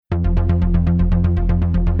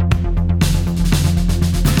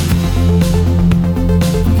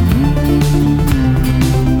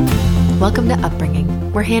welcome to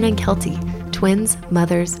Upbringing. We're Hannah and Kelty, twins,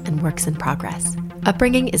 mothers, and works in progress.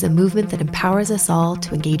 Upbringing is a movement that empowers us all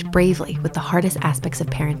to engage bravely with the hardest aspects of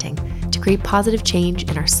parenting to create positive change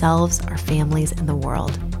in ourselves, our families, and the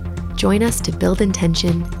world. Join us to build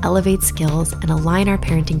intention, elevate skills, and align our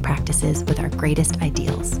parenting practices with our greatest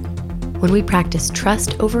ideals. When we practice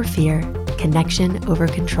trust over fear, connection over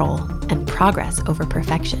control, and progress over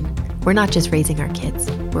perfection, we're not just raising our kids,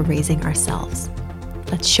 we're raising ourselves.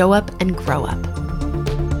 Let's show up and grow up.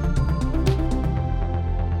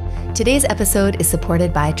 Today's episode is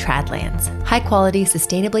supported by Tradlands, high-quality,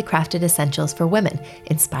 sustainably crafted essentials for women,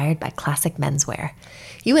 inspired by classic menswear.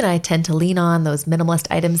 You and I tend to lean on those minimalist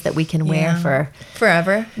items that we can wear for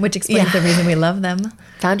forever, which explains the reason we love them.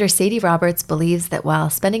 Founder Sadie Roberts believes that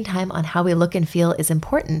while spending time on how we look and feel is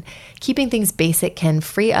important, keeping things basic can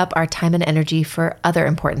free up our time and energy for other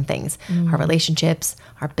important things, our relationships,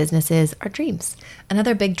 our businesses, our dreams.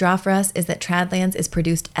 Another big draw for us is that Tradlands is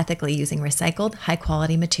produced ethically using recycled,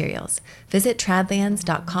 high-quality materials. Visit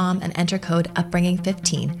tradlands.com and enter code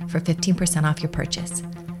UPBRINGING15 for 15% off your purchase.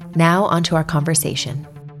 Now onto our conversation.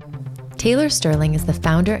 Taylor Sterling is the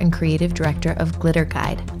founder and creative director of Glitter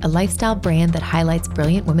Guide, a lifestyle brand that highlights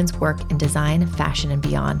brilliant women's work in design, fashion, and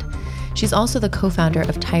beyond. She's also the co-founder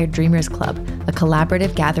of Tired Dreamers Club, a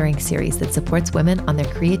collaborative gathering series that supports women on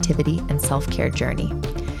their creativity and self-care journey.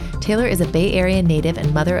 Taylor is a Bay Area native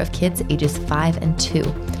and mother of kids ages 5 and 2.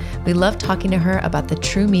 We love talking to her about the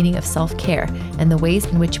true meaning of self-care and the ways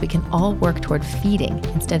in which we can all work toward feeding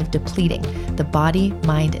instead of depleting the body,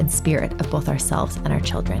 mind, and spirit of both ourselves and our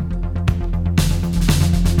children.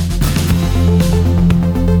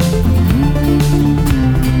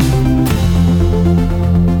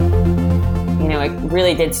 You know, it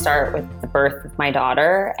really did start with the birth of my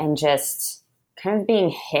daughter and just kind of being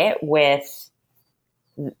hit with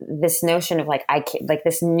this notion of like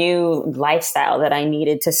this new lifestyle that I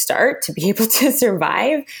needed to start to be able to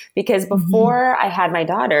survive. Because before I had my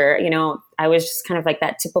daughter, you know, I was just kind of like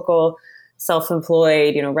that typical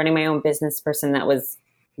self-employed, you know, running my own business person that was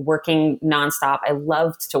working nonstop. I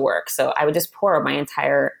loved to work. So I would just pour my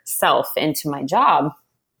entire self into my job.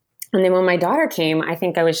 And then when my daughter came, I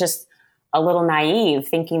think I was just a little naive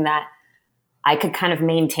thinking that I could kind of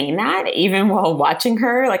maintain that even while watching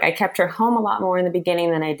her. Like I kept her home a lot more in the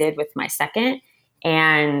beginning than I did with my second.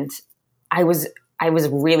 And I was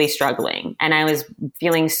really struggling and I was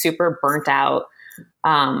feeling super burnt out.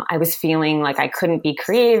 I was feeling like I couldn't be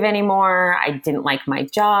creative anymore. I didn't like my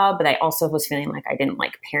job, but I also was feeling like I didn't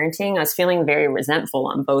like parenting. I was feeling very resentful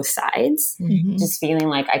on both sides, just feeling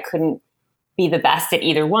like I couldn't be the best at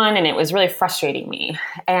either one. And it was really frustrating me.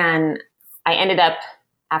 And I ended up,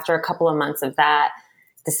 after a couple of months of that,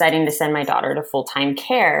 deciding to send my daughter to full-time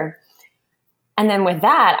care. And then with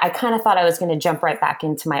that, I kind of thought I was going to jump right back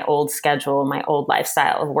into my old schedule, my old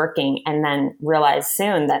lifestyle of working, and then realized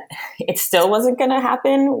soon that it still wasn't going to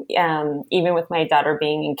happen. Even with my daughter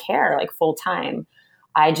being in care, like full-time,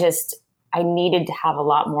 I needed to have a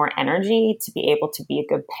lot more energy to be able to be a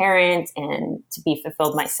good parent and to be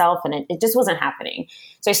fulfilled myself. And it just wasn't happening.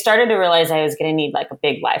 So I started to realize I was going to need like a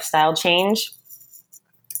big lifestyle change.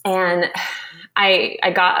 And I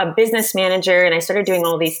got a business manager and I started doing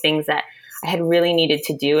all these things that I had really needed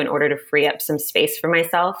to do in order to free up some space for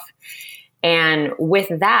myself. And with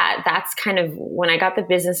that, that's kind of when I got the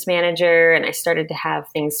business manager and I started to have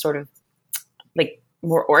things sort of like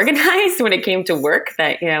more organized when it came to work,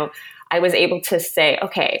 that, you know, I was able to say,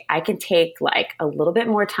 okay, I can take like a little bit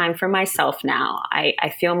more time for myself now.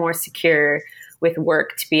 I feel more secure with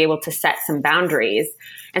work to be able to set some boundaries.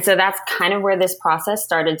 And so that's kind of where this process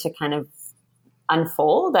started to kind of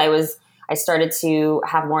unfold. I started to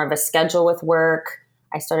have more of a schedule with work.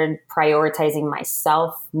 I started prioritizing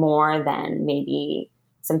myself more than maybe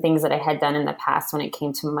some things that I had done in the past when it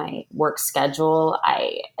came to my work schedule.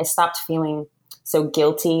 I stopped feeling so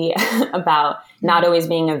guilty about not always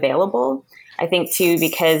being available. I think too,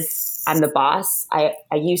 because I'm the boss, I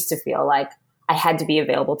used to feel like I had to be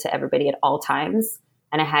available to everybody at all times.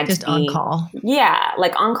 And I had just to be on call. Yeah.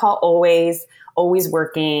 Like on call, always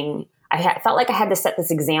working. Felt like I had to set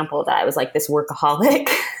this example that I was like this workaholic,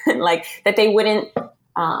 like that they wouldn't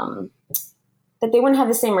have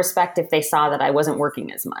the same respect if they saw that I wasn't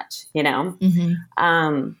working as much, you know?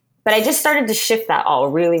 But I just started to shift that all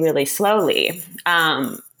really, really slowly,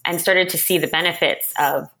 and started to see the benefits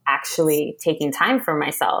of actually taking time for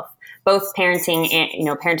myself, both parenting and, you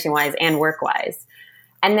know, parenting wise and work wise.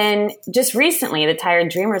 And then just recently, the Tired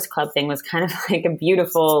Dreamers Club thing was kind of like a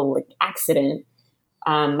beautiful accident.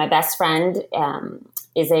 My best friend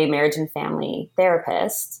is a marriage and family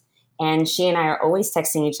therapist, and she and I are always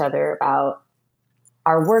texting each other about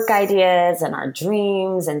our work ideas and our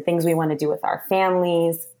dreams and things we want to do with our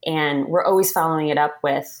families. And we're always following it up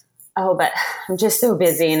with, oh, but I'm just so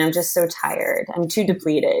busy and I'm just so tired. I'm too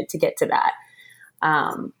depleted to get to that.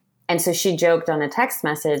 And so she joked on a text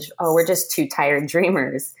message, oh, we're just two tired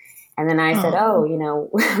dreamers. And then I said, oh, you know,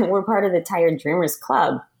 we're part of the Tired Dreamers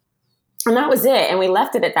Club. And that was it. And we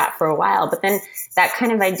left it at that for a while. But then that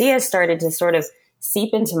kind of idea started to sort of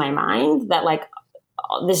seep into my mind that like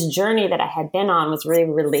this journey that I had been on was really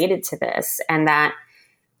related to this. And that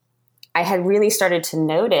I had really started to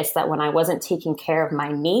notice that when I wasn't taking care of my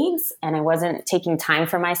needs and I wasn't taking time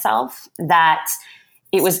for myself, that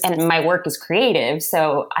it was, and my work is creative.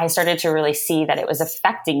 So I started to really see that it was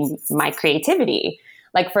affecting my creativity.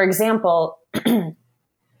 Like, for example,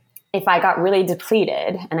 if I got really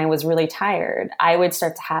depleted and I was really tired, I would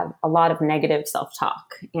start to have a lot of negative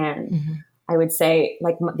self-talk. And I would say,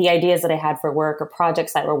 like, the ideas that I had for work or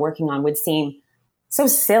projects that we're working on would seem so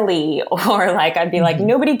silly, or like, I'd be like,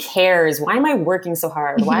 nobody cares. Why am I working so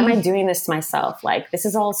hard? Why am I doing this to myself? Like, this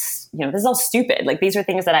is all, you know, this is all stupid. Like, these are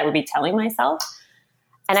things that I would be telling myself,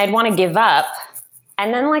 and I'd want to give up.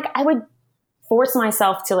 And then like, I would force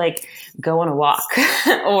myself to like go on a walk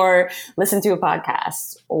or listen to a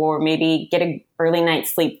podcast or maybe get an early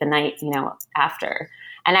night's sleep the night, you know, after.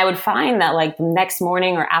 And I would find that like the next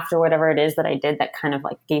morning or after whatever it is that I did that kind of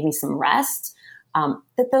like gave me some rest,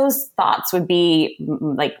 that those thoughts would be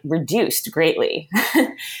like reduced greatly.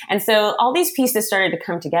 And so all these pieces started to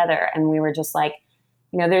come together, and we were just like,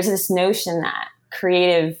 you know, there's this notion that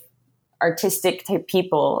creative, artistic type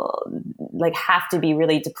people like have to be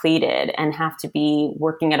really depleted and have to be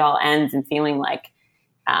working at all ends and feeling like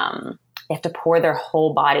they have to pour their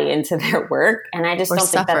whole body into their work. And I just don't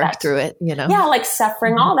think that that's through it, you know? Yeah, like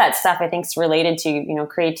suffering, all that stuff I think is related to, you know,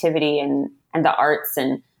 creativity and the arts.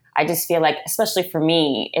 And I just feel like, especially for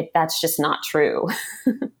me, that's just not true.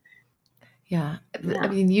 Yeah. I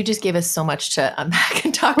mean, you just gave us so much to unpack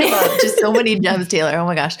and talk about, just so many gems, Taylor. Oh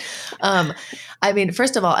my gosh. I mean,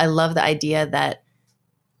 first of all, I love the idea that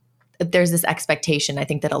there's this expectation, I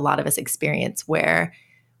think, that a lot of us experience where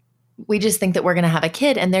we just think that we're going to have a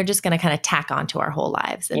kid and they're just going to kind of tack onto our whole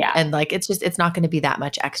lives. And like, it's not going to be that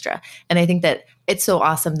much extra. And I think that it's so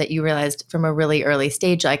awesome that you realized from a really early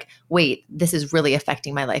stage, like, wait, this is really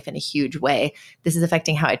affecting my life in a huge way. This is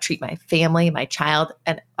affecting how I treat my family, my child,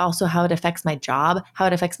 and also how it affects my job, how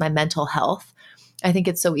it affects my mental health. I think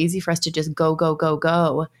it's so easy for us to just go, go, go,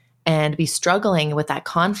 go, and be struggling with that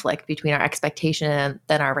conflict between our expectation and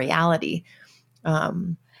then our reality.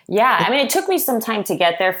 Yeah. I mean, it took me some time to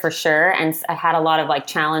get there for sure. And I had a lot of like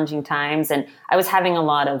challenging times, and I was having a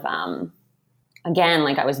lot of, again,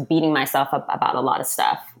 like I was beating myself up about a lot of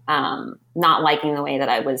stuff, not liking the way that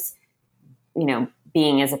I was, you know,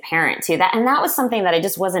 being as a parent too. And that was something that I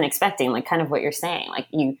just wasn't expecting, like kind of what you're saying. Like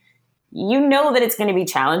you know that it's going to be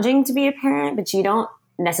challenging to be a parent, but you don't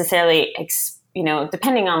necessarily you know,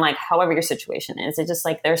 depending on like however your situation is, it's just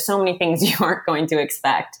like there's so many things you aren't going to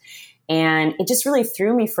expect. And it just really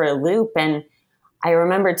threw me for a loop. And I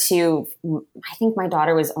remember too, I think my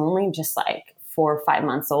daughter was only just like 4 or 5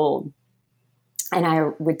 months old. And I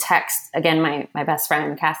would text, again, my best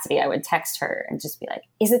friend, Cassidy, I would text her and just be like,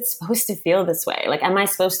 is it supposed to feel this way? Like, am I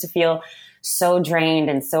supposed to feel so drained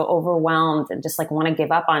and so overwhelmed and just like want to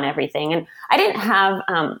give up on everything? And I didn't have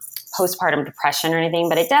postpartum depression or anything,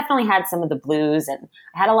 but it definitely had some of the blues, and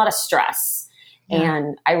I had a lot of stress. Yeah.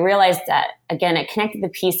 And I realized that, again, it connected the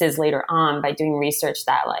pieces later on by doing research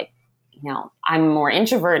that, like, you know, I'm more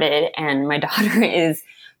introverted and my daughter is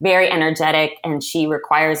very energetic and she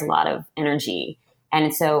requires a lot of energy.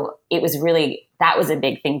 And so it was really, that was a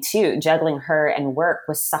big thing too. Juggling her and work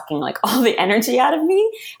was sucking like all the energy out of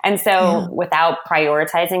me. And so without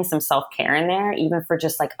prioritizing some self-care in there, even for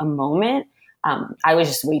just like a moment, I was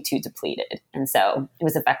just way too depleted. And so it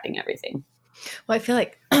was affecting everything. Well, I feel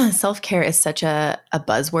like self-care is such a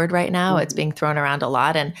buzzword right now. It's being thrown around a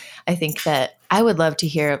lot. And I think that I would love to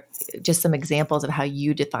hear just some examples of how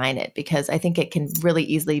you define it, because I think it can really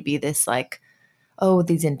easily be this like, oh,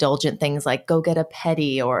 these indulgent things like go get a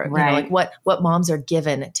pedi, or you know, like what moms are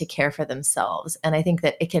given to care for themselves. And I think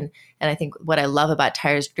that it can, and I think what I love about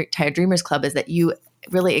Tired Dreamers Club is that you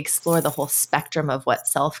really explore the whole spectrum of what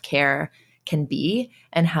self-care can be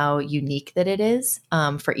and how unique that it is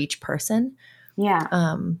for each person.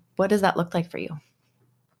 Yeah. What does that look like for you?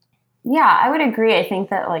 Yeah, I would agree. I think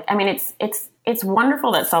that like, I mean, it's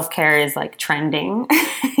wonderful that self-care is like trending,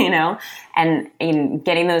 you know, and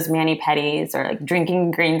getting those mani-pedis or like drinking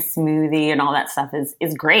green smoothie and all that stuff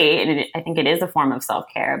is great. And I think it is a form of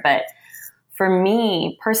self-care. But for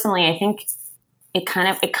me personally, I think it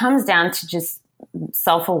comes down to just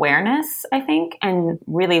self-awareness, I think, and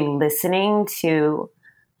really listening to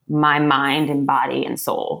my mind and body and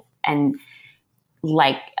soul, and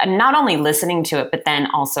like not only listening to it, but then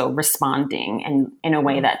also responding and in a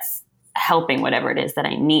way that's helping whatever it is that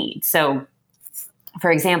I need. So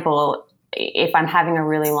for example, if I'm having a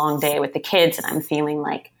really long day with the kids and I'm feeling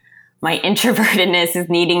like my introvertedness is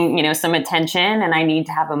needing, some attention and I need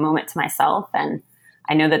to have a moment to myself, and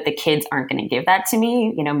I know that the kids aren't going to give that to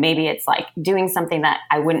me, maybe it's like doing something that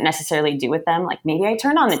I wouldn't necessarily do with them. Like maybe I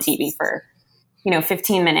turn on the TV for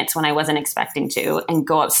 15 minutes when I wasn't expecting to, and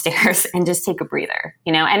go upstairs and just take a breather,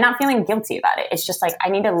 and not feeling guilty about it. It's just like, I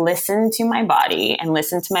need to listen to my body and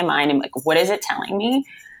listen to my mind and like, what is it telling me?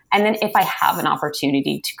 And then if I have an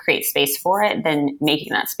opportunity to create space for it, then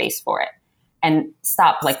making that space for it, and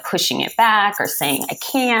stop like pushing it back or saying I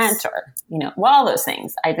can't, or, all those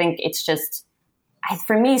things. I think it's just,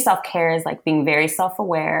 for me, self-care is like being very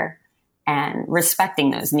self-aware and respecting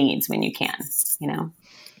those needs when you can,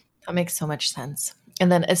 That makes so much sense.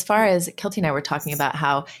 And then as far as Kelty and I were talking about,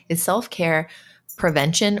 how is self-care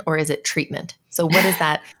prevention or is it treatment? So what is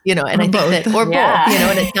that, and I think that, or both,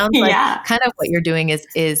 and it sounds like kind of what you're doing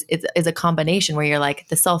is a combination where you're like,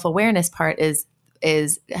 the self-awareness part is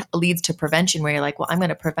leads to prevention, where you're like, well, I'm going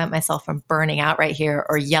to prevent myself from burning out right here,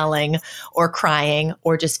 or yelling or crying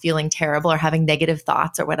or just feeling terrible or having negative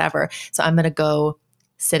thoughts or whatever. So I'm going to go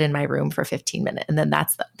sit in my room for 15 minutes. And then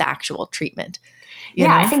that's the actual treatment. You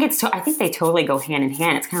know? I think I think they totally go hand in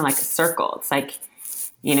hand. It's kind of like a circle. It's like,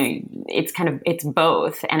 it's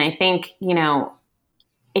both. And I think,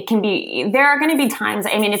 it can be, there are going to be times,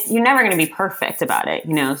 you're never going to be perfect about it.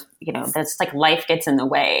 That's like life gets in the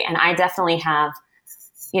way. And I definitely have,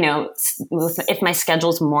 if my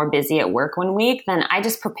schedule's more busy at work one week, then I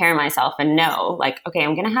just prepare myself and know like, okay,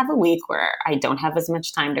 I'm going to have a week where I don't have as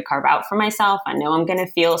much time to carve out for myself. I know I'm going to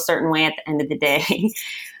feel a certain way at the end of the day.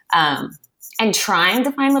 And trying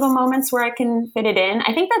to find little moments where I can fit it in.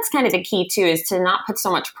 I think that's kind of the key too, is to not put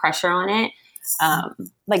so much pressure on it.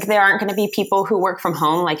 Like there aren't going to be people who work from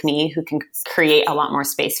home like me who can create a lot more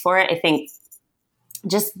space for it. I think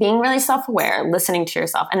just being really self-aware, listening to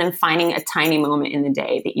yourself, and then finding a tiny moment in the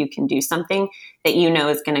day that you can do something that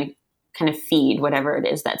is going to kind of feed whatever it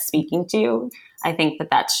is that's speaking to you. I think that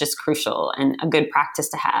that's just crucial and a good practice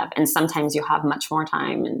to have. And sometimes you'll have much more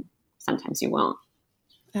time and sometimes you won't.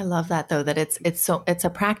 I love that though, that it's a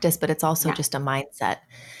practice, but it's also just a mindset.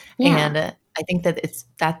 Yeah. And I think that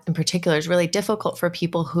that in particular is really difficult for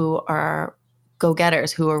people who are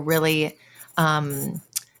go-getters, who are really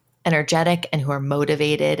energetic and who are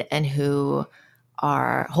motivated and who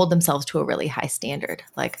hold themselves to a really high standard.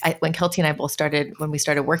 Like when Kelty and I both when we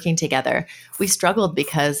started working together, we struggled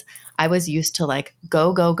because I was used to like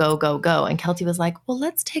go, go, go, go, go. And Kelty was like, well,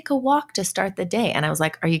 let's take a walk to start the day. And I was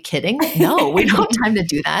like, are you kidding? No, we don't have time to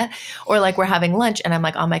do that. Or like we're having lunch and I'm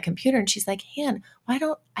like on my computer and she's like, Han, why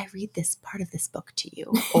don't I read this part of this book to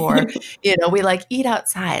you? Or, we like eat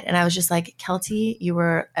outside. And I was just like, Kelty, you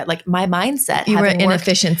were like my mindset. You were in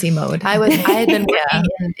efficiency mode. I had been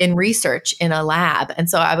working in research in a lab. And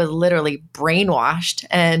so I was literally brainwashed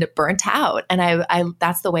and burnt out. And I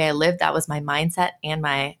that's the way I lived. That was my mindset and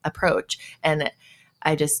my approach. And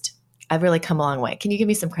I've really come a long way. Can you give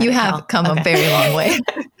me some credit? You have come a very long way.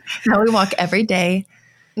 Now we walk every day.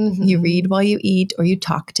 Mm-hmm. You read while you eat, or you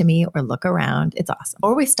talk to me, or look around. It's awesome.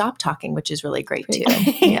 Or we stop talking, which is really great too.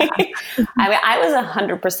 Yeah. I was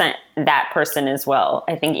 100% that person as well.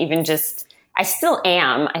 I think I still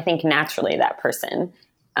am, I think naturally that person.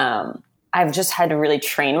 I've just had to really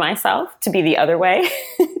train myself to be the other way.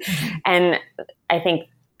 And I think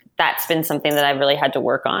that's been something that I've really had to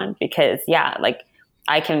work on because like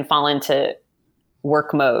I can fall into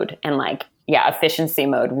work mode and efficiency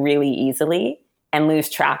mode really easily and lose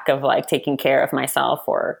track of like taking care of myself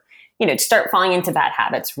or, start falling into bad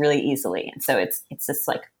habits really easily. And so it's this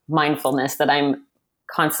like mindfulness that I'm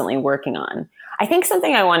constantly working on. I think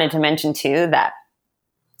something I wanted to mention too, that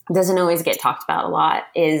doesn't always get talked about a lot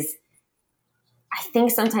is I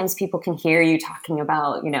think sometimes people can hear you talking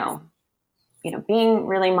about, being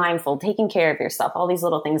really mindful, taking care of yourself, all these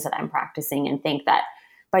little things that I'm practicing and think that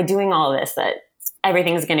by doing all of this, that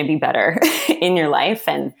everything's going to be better in your life.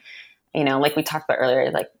 And, like we talked about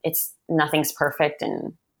earlier, like nothing's perfect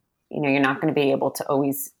and, you're not going to be able to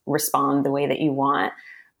always respond the way that you want.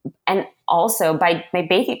 And also by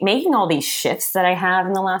making all these shifts that I have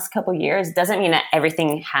in the last couple of years doesn't mean that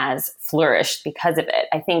everything has flourished because of it.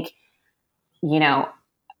 I think,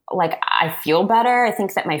 like I feel better. I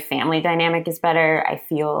think that my family dynamic is better. I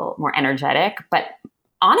feel more energetic, but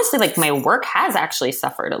honestly, like my work has actually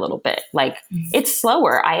suffered a little bit. Like it's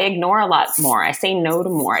slower. I ignore a lot more. I say no to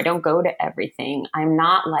more. I don't go to everything. I'm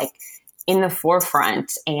not like in the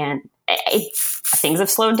forefront, and things have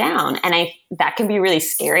slowed down, and that can be really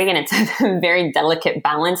scary. And it's a very delicate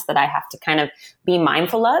balance that I have to kind of be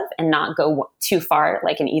mindful of and not go too far,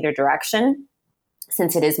 like in either direction,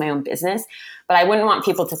 since it is my own business. But I wouldn't want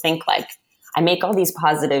people to think like I make all these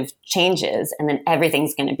positive changes and then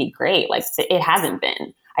everything's going to be great. Like it hasn't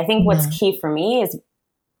been. I think what's key for me is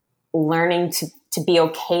learning to be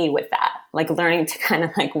okay with that. Like learning to kind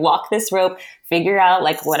of like walk this rope, figure out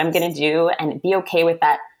like what I'm going to do and be okay with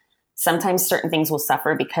that. Sometimes certain things will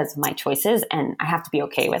suffer because of my choices, and I have to be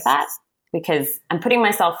okay with that because I'm putting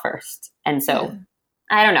myself first. And so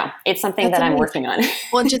I don't know. It's something that I'm working on.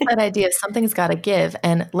 Well, just that idea of something's got to give,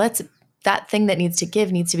 and that thing that needs to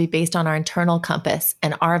give needs to be based on our internal compass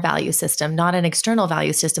and our value system, not an external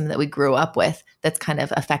value system that we grew up with that's kind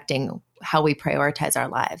of affecting how we prioritize our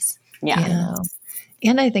lives. Yeah. You know?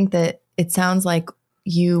 And I think that it sounds like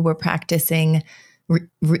you were practicing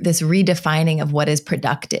this redefining of what is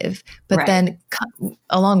productive, but then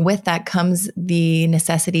along with that comes the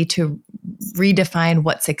necessity to redefine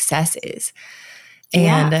what success is.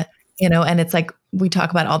 And, you know, and it's like, we talk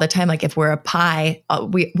about all the time, like if we're a pie,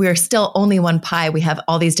 we're still only one pie. We have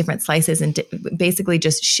all these different slices and basically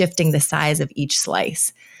just shifting the size of each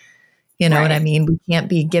slice. You know what I mean? We can't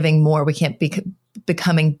be giving more. We can't be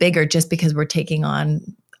becoming bigger just because we're taking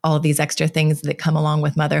on all of these extra things that come along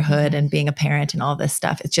with motherhood and being a parent and all this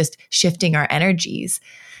stuff. It's just shifting our energies.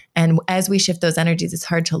 And as we shift those energies, it's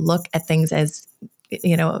hard to look at things as,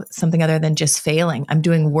 you know, something other than just failing. I'm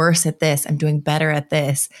doing worse at this. I'm doing better at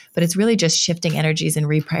this. But it's really just shifting energies and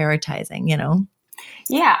reprioritizing, you know?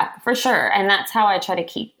 Yeah, for sure. And that's how I try to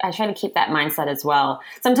keep that mindset as well.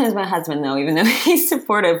 Sometimes my husband, though, even though he's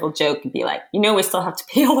supportive, will joke and be like, you know, we still have to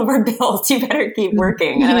pay all of our bills. You better keep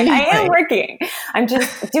working. And I'm like, I am working. I'm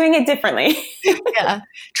just doing it differently. Yeah,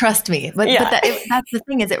 trust me. But that's the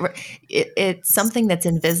thing is it's something that's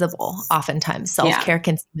invisible. Oftentimes self-care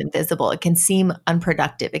can seem invisible. It can seem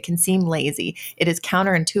unproductive. It can seem lazy. It is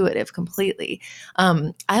counterintuitive completely.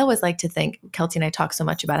 I always like to think, Kelty and I talk so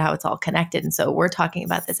much about how it's all connected. And so we're talking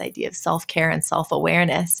about this idea of self-care and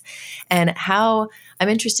self-awareness, and how I'm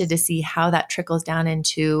interested to see how that trickles down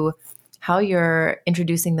into how you're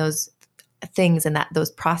introducing those things and those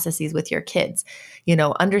processes with your kids, you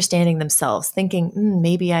know, understanding themselves, thinking,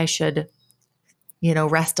 maybe I should, you know,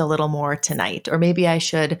 rest a little more tonight, or maybe I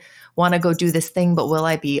should want to go do this thing, but will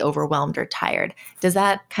I be overwhelmed or tired? Does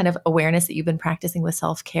that kind of awareness that you've been practicing with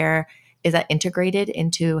self-care, is that integrated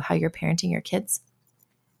into how you're parenting your kids?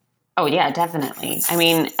 Oh, yeah, definitely. I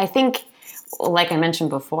mean, I think, like I mentioned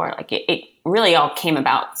before, like it really all came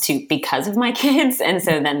about because of my kids. And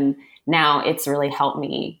so then now it's really helped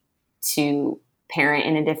me to parent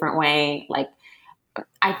in a different way. Like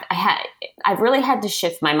I've really had to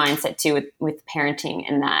shift my mindset too with parenting,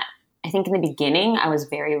 in that I think in the beginning I was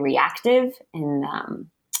very reactive, and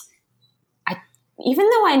even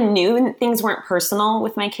though I knew things weren't personal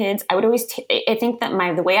with my kids, I would always, I think that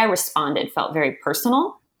the way I responded felt very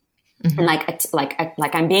personal. Mm-hmm. And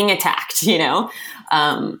like I'm being attacked, you know,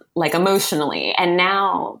 like emotionally. And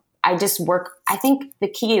now I just I think the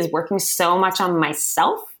key is working so much on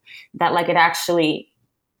myself that like it actually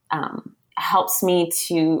helps me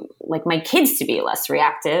to, like, my kids to be less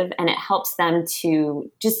reactive, and it helps them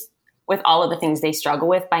to just, with all of the things they struggle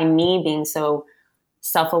with, by me being so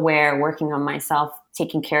self-aware, working on myself,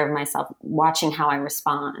 taking care of myself, watching how I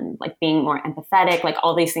respond, like being more empathetic, like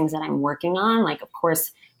all these things that I'm working on, like, of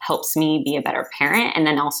course, helps me be a better parent, and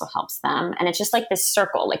then also helps them. And it's just like this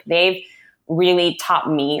circle. Like they've really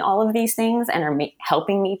taught me all of these things and are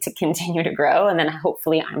helping me to continue to grow. And then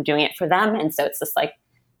hopefully I'm doing it for them. And so it's just like,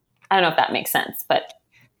 I don't know if that makes sense, but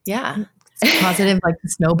yeah. It's positive, like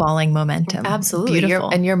snowballing momentum. Absolutely.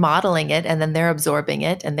 You're modeling it, and then they're absorbing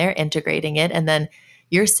it and they're integrating it. And then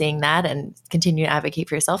you're seeing that and continue to advocate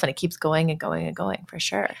for yourself, and it keeps going and going and going, for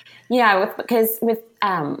sure. Yeah. Because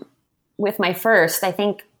with my first, I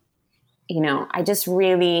think, you know, I just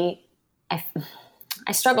really,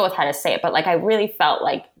 I struggle with how to say it, but like, I really felt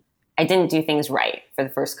like I didn't do things right for the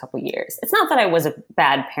first couple of years. It's not that I was a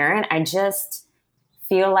bad parent. I just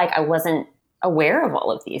feel like I wasn't aware of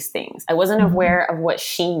all of these things. I wasn't aware of what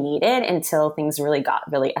she needed until things really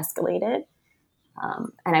escalated.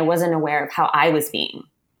 And I wasn't aware of how I was being,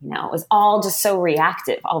 you know, it was all just so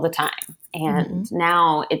reactive all the time. And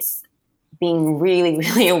now it's being really,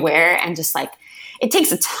 really aware, and just like, it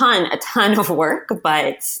takes a ton of work,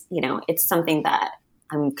 but you know, it's something that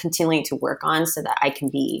I'm continuing to work on so that I can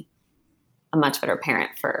be a much better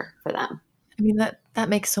parent for them. I mean, That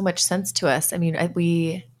makes so much sense to us. I mean, I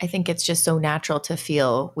think it's just so natural to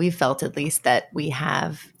feel, we've felt at least, that we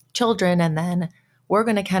have children and then we're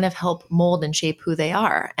going to kind of help mold and shape who they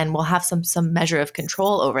are. And we'll have some measure of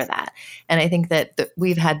control over that. And I think that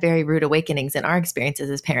we've had very rude awakenings in our experiences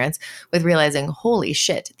as parents with realizing, holy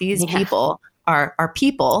shit, these people are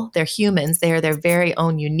people. They're humans. They are their very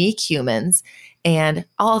own unique humans. And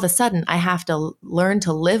all of a sudden, I have to learn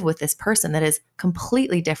to live with this person that is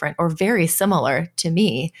completely different or very similar to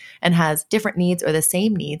me and has different needs or the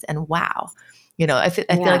same needs. And wow, I feel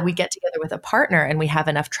like we get together with a partner and we have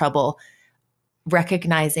enough trouble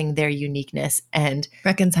recognizing their uniqueness and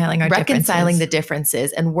reconciling the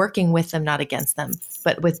differences and working with them, not against them.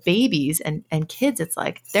 But with babies and kids, it's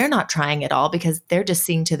like they're not trying at all because they're just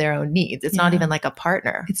seeing to their own needs. It's not even like a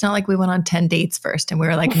partner. It's not like we went on 10 dates first and we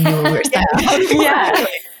were like, knew we were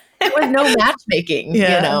There was no matchmaking,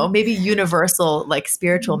 maybe universal, like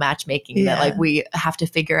spiritual matchmaking that like we have to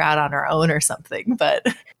figure out on our own or something. But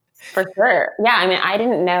for sure. Yeah. I mean, I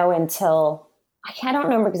didn't know until I don't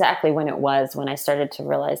remember exactly when it was when I started to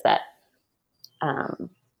realize that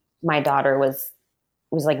my daughter was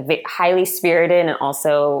like highly spirited and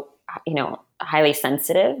also, highly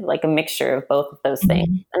sensitive, like a mixture of both of those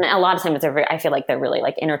things. And a lot of times I feel like they're really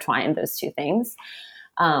like intertwined, those two things.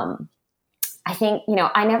 I think,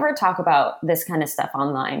 I never talk about this kind of stuff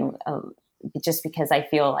online just because I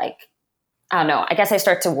feel like, I don't know, I guess I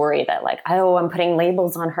start to worry that like, oh, I'm putting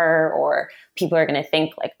labels on her or people are going to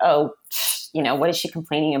think like, oh, what is she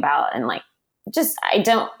complaining about? And like,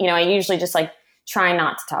 I usually just like try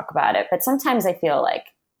not to talk about it. But sometimes I feel like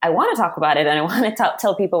I want to talk about it and I want to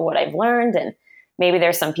tell people what I've learned. And maybe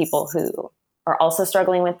there's some people who are also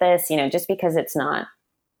struggling with this, just because it's not,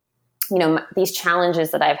 these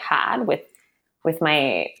challenges that I've had with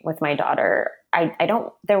my daughter,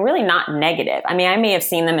 they're really not negative. I mean, I may have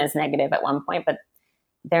seen them as negative at one point, but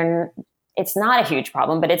it's not a huge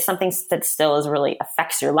problem, but it's something that still really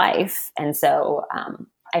affects your life. And so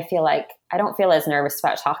I feel like I don't feel as nervous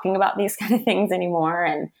about talking about these kind of things anymore.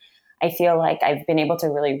 And I feel like I've been able to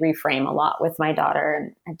really reframe a lot with my daughter,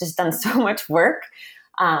 and I've just done so much work.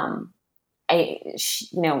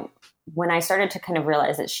 When I started to kind of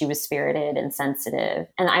realize that she was spirited and sensitive,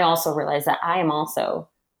 and I also realized that I am also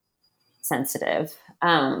sensitive.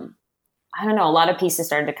 I don't know, a lot of pieces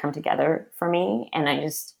started to come together for me. And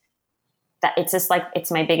it's just like, it's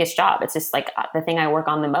my biggest job. It's just like the thing I work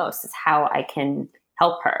on the most is how I can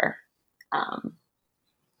help her.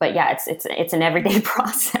 But yeah, it's an everyday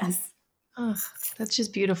process. Oh, that's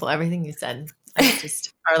just beautiful. Everything you said.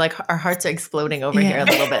 Our hearts are exploding over here a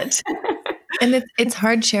little bit. And it's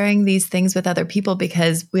hard sharing these things with other people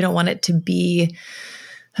because we don't want it to be,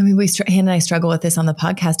 Hannah and I struggle with this on the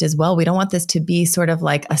podcast as well. We don't want this to be sort of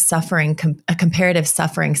like a comparative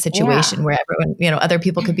suffering situation where everyone, other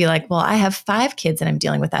people could be like, well, I have 5 kids and I'm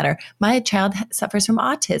dealing with that, or my child suffers from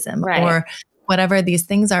autism, or whatever these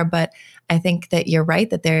things are. But I think that you're right,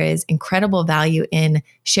 that there is incredible value in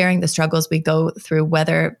sharing the struggles we go through,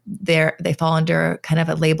 whether they fall under kind of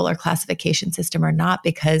a label or classification system or not,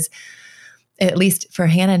 because at least for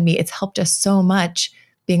Hannah and me, it's helped us so much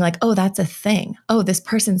being like, oh, that's a thing. Oh, this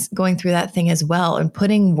person's going through that thing as well. And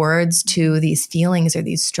putting words to these feelings or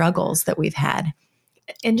these struggles that we've had.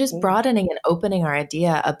 And just broadening and opening our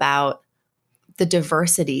idea about the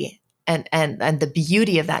diversity and the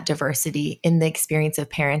beauty of that diversity in the experience of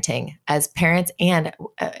parenting as parents and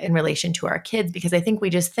in relation to our kids. Because I think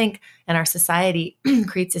we just think, and our society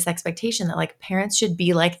creates this expectation that like parents should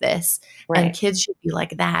be like this and kids should be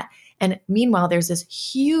like that. And meanwhile, there's this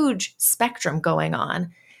huge spectrum going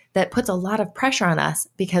on that puts a lot of pressure on us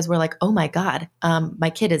because we're like, oh my God, my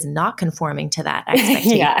kid is not conforming to that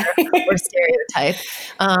expectation or stereotype.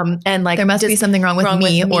 And like, there must be something wrong with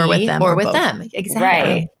me or with them. Or with them.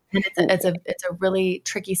 Exactly. Right. And it's a really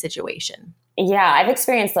tricky situation. Yeah, I've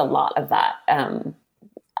experienced a lot of that.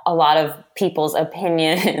 A lot of people's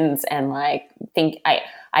opinions and like think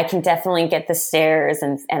I can definitely get the stares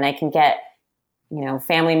and I can get,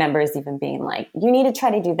 family members even being like, you need to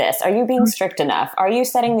try to do this. Are you being strict enough? Are you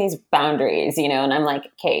setting these boundaries? And I'm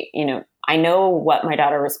like, okay, I know what my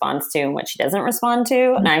daughter responds to and what she doesn't respond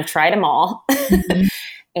to. And I've tried them all.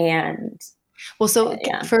 And well, so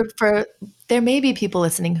for there may be people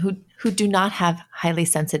listening who do not have highly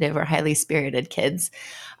sensitive or highly spirited kids,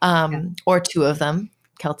 or 2 of them.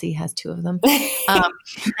 Kelty has 2 of them.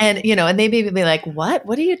 And they may be like, what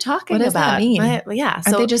are you talking about? What does that mean? Yeah.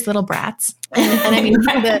 So, are they just little brats? And I mean,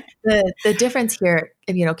 the difference here,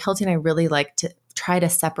 Kelty and I really like to try to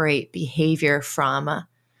separate behavior from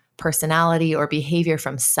personality or behavior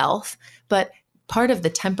from self, but part of the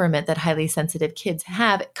temperament that highly sensitive kids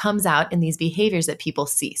have comes out in these behaviors that people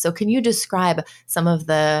see. So can you describe some of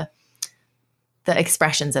the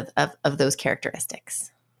expressions of those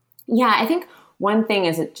characteristics? Yeah, I think one thing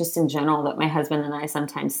is just in general that my husband and I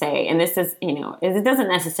sometimes say, and this is, it doesn't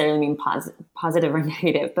necessarily mean positive or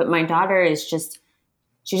negative, but my daughter is she's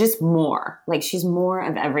just more, like she's more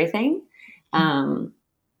of everything.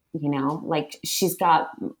 Like she's got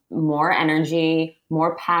more energy,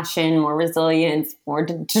 more passion, more resilience, more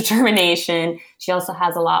determination. She also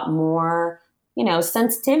has a lot more,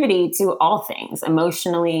 sensitivity to all things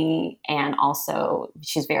emotionally. And also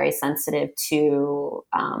she's very sensitive to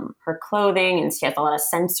her clothing, and she has a lot of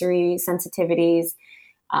sensory sensitivities.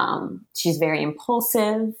 She's very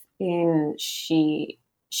impulsive, and she's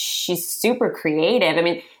super creative. I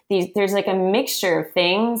mean, there's like a mixture of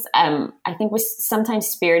things. I think with sometimes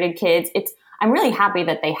spirited kids, I'm really happy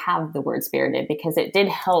that they have the word spirited, because it did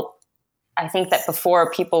help. I think that before,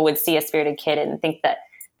 people would see a spirited kid and think that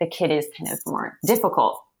the kid is kind of more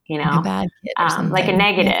difficult, like a bad kid or something. Like a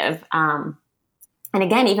negative. And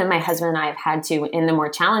again, even my husband and I have had to, in the more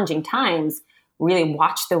challenging times, really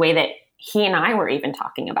watch the way that he and I were even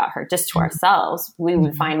talking about her just to ourselves. We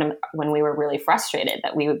would find them when we were really frustrated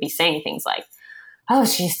that we would be saying things like, oh,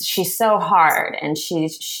 she's so hard, and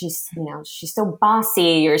she's so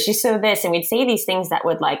bossy, or she's so this. And we'd say these things that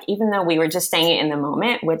would, like, even though we were just saying it in the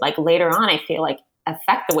moment, would, like, later on, I feel like,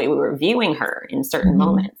 affect the way we were viewing her in certain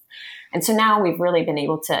moments. And so now we've really been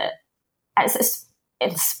able to,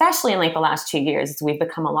 especially in like the last 2 years, we've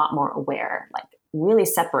become a lot more aware, like really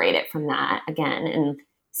separate it from that again, and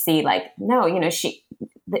see like, no,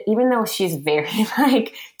 even though she's very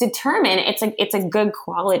like determined, it's a good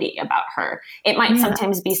quality about her. It might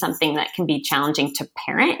sometimes be something that can be challenging to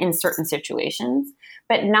parent in certain situations,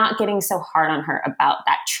 but not getting so hard on her about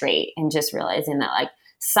that trait, and just realizing that like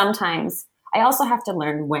sometimes I also have to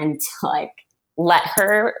learn when to like let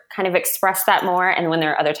her kind of express that more, and when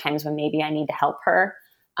there are other times when maybe I need to help her.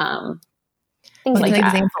 Things like that. An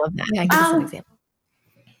example of that. Yeah, give us an example.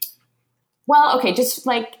 Well, okay, just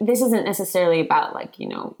like, this isn't necessarily about like,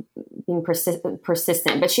 being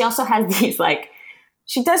persistent, but she also has these like,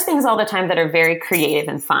 she does things all the time that are very creative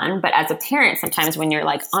and fun. But as a parent, sometimes when you're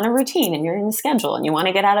like on a routine and you're in a schedule and you want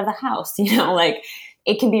to get out of the house, like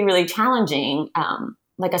it can be really challenging.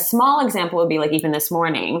 Like a small example would be like, even this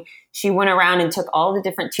morning, she went around and took all the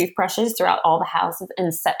different toothbrushes throughout all the houses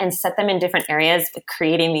and set them in different areas,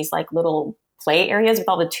 creating these like little play areas with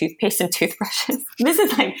all the toothpaste and toothbrushes. This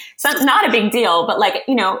is like not a big deal, but like,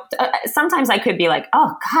 sometimes I could be like,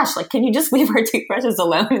 oh gosh, like, can you just leave our toothbrushes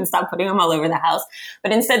alone and stop putting them all over the house?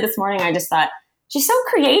 But instead this morning, I just thought, she's so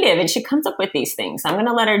creative and she comes up with these things. I'm going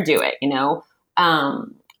to let her do it,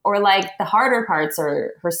 Or like the harder parts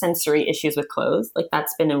are her sensory issues with clothes. Like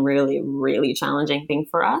that's been a really, really challenging thing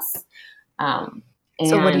for us.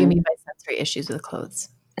 So what do you mean by sensory issues with clothes?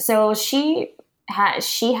 So she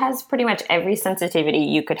has pretty much every sensitivity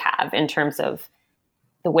you could have in terms of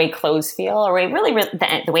the way clothes feel, or really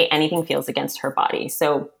the way anything feels against her body.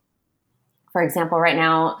 So for example, right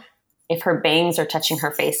now, if her bangs are touching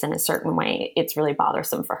her face in a certain way, it's really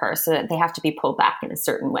bothersome for her. So that they have to be pulled back in a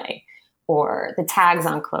certain way. Or the tags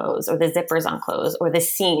on clothes, or the zippers on clothes, or the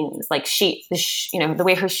seams, like the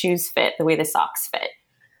way her shoes fit, the way the socks fit.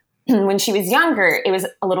 When she was younger, it was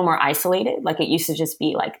a little more isolated. Like it used to just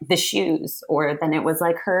be like the shoes, or then it was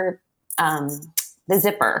like her, the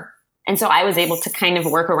zipper. And so I was able to kind of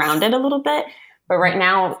work around it a little bit. But right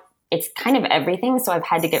now it's kind of everything. So I've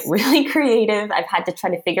had to get really creative. I've had to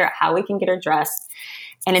try to figure out how we can get her dressed,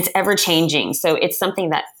 and it's ever changing. So it's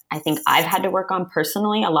something that I think I've had to work on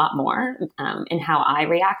personally a lot more in how I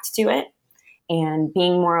react to it, and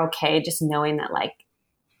being more okay, just knowing that like,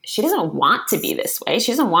 she doesn't want to be this way.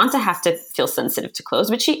 She doesn't want to have to feel sensitive to clothes,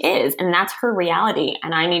 but she is, and that's her reality.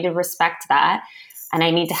 And I need to respect that. And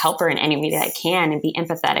I need to help her in any way that I can and be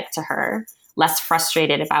empathetic to her, less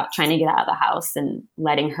frustrated about trying to get out of the house, and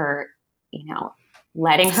letting her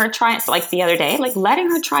try. So like the other day, like letting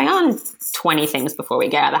her try on 20 things before we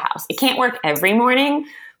get out of the house. It can't work every morning,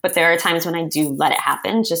 but there are times when I do let it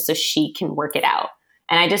happen just so she can work it out.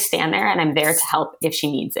 And I just stand there and I'm there to help if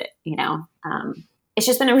she needs it, It's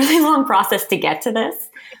just been a really long process to get to this.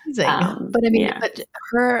 But I mean, but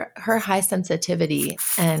her high sensitivity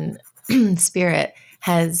and spirit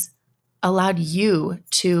has allowed you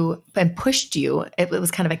to, and pushed you, it was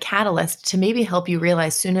kind of a catalyst to maybe help you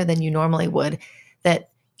realize sooner than you normally would that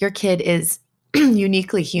your kid is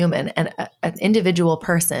uniquely human and an individual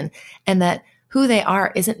person, and that who they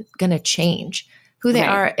are isn't going to change. Who they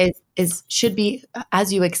are should be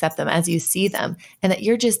as you accept them, as you see them, and that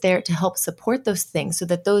you're just there to help support those things so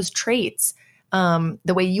that those traits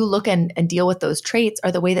the way you look and deal with those traits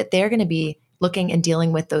are the way that they're going to be looking and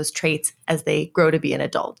dealing with those traits as they grow to be an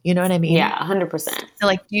adult. You know what I mean? Yeah, 100%. So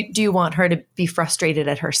like, do you want her to be frustrated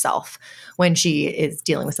at herself when she is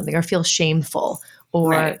dealing with something, or feel shameful,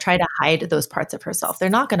 or try to hide those parts of herself? They're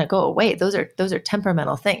not going to go away. Those are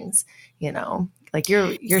temperamental things, you know, like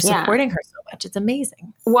you're supporting her so much. It's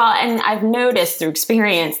amazing. Well, and I've noticed through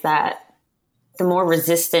experience that the more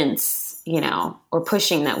resistance, you know, or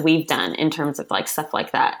pushing that we've done in terms of like stuff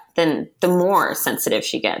like that, then the more sensitive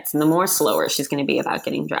she gets and the more slower she's going to be about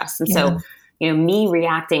getting dressed. And so, you know, me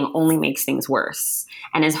reacting only makes things worse.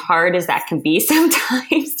 And as hard as that can be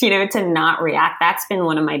sometimes, you know, to not react, that's been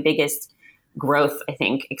one of my biggest growth, I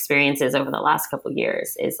think, experiences over the last couple of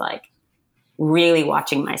years, is like really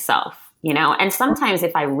watching myself, you know. And sometimes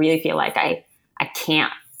if I really feel like I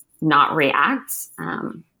can't not react,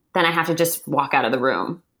 then I have to just walk out of the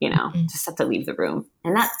room. You know, just have to leave the room.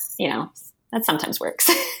 And that, you know, that sometimes works.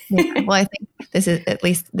 Yeah. Well, I think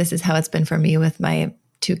this is how it's been for me with my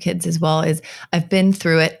 2 kids as well, is I've been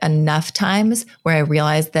through it enough times where I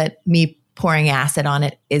realized that me pouring acid on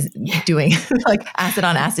it is doing like acid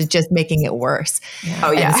on acid, just making it worse. Yeah.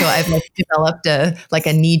 Oh yeah. And so I've like developed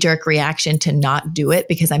a knee-jerk reaction to not do it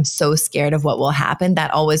because I'm so scared of what will happen. That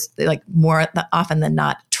always, like, more often than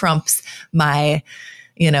not trumps my,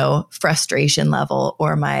 you know, frustration level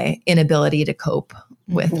or my inability to cope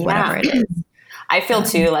with whatever it is. I feel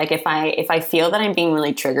too, like if I feel that I'm being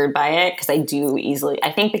really triggered by it, because I do easily,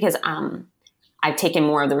 I think because I've taken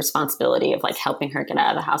more of the responsibility of like helping her get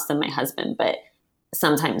out of the house than my husband. But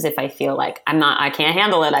sometimes if I feel like I can't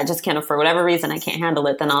handle it, I just can't, for whatever reason, I can't handle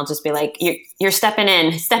it, then I'll just be like, you're step in,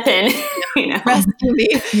 you know, rescue me.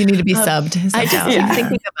 You need to be subbed. I just keep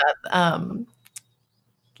thinking about,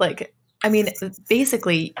 like, I mean,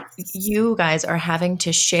 basically, you guys are having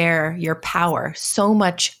to share your power so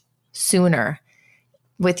much sooner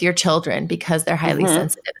with your children because they're highly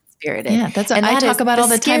sensitive and spirited. Yeah, that's what I talk about all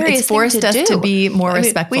the time. It's forced us to be more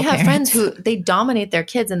respectful. We have parents. friends who they dominate their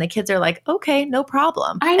kids, and the kids are like, "Okay, no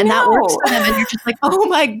problem," and that works for them. And you're just like, "Oh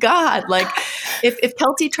my god!" Like, if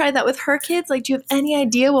Kelsey tried that with her kids, like, do you have any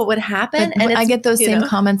idea what would happen? And I get those same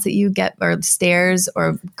comments that you get, or stares,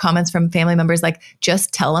 or comments from family members, like,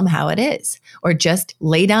 "Just tell them how it is," or "Just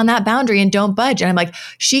lay down that boundary and don't budge." And I'm like,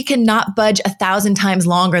 she cannot budge 1,000 times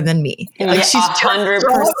longer than me. Like, she's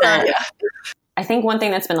 100%. I think one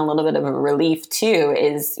thing that's been a little bit of a relief too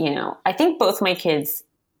is, you know, I think both my kids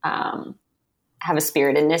have a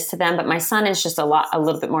spiritedness to them, but my son is just a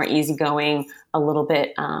little bit more easygoing, a little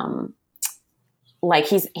bit like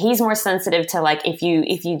he's more sensitive to, like, if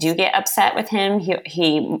you do get upset with him,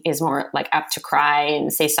 he is more like apt to cry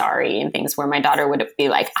and say sorry and things, where my daughter would be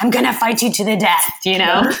like, "I'm gonna fight you to the death," you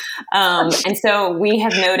know. And so we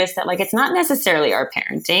have noticed that, like, it's not necessarily our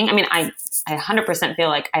parenting. I mean, I 100% feel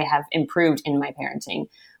like I have improved in my parenting,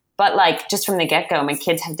 but like, just from the get-go, my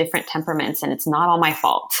kids have different temperaments, and it's not all my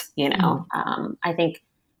fault, you know. I think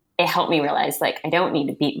it helped me realize, like, I don't need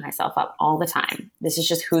to beat myself up all the time. This is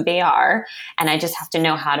just who they are. And I just have to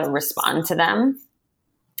know how to respond to them.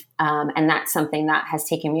 And that's something that has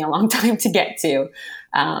taken me a long time to get to.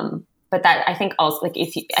 But that, I think also, like,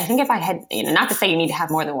 if I had, you know, not to say you need to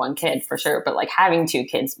have more than one kid for sure, but like having 2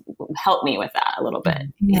 kids helped me with that a little bit,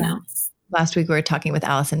 you know. Last week we were talking with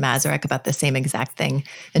Allison Mazurek about the same exact thing,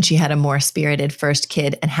 and she had a more spirited first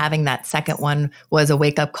kid, and having that second one was a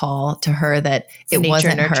wake-up call to her that it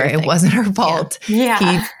wasn't her, it wasn't her fault.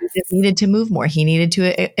 Yeah. He needed to move more. He needed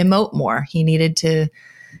to emote more. He needed to,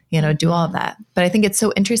 you know, do all of that. But I think it's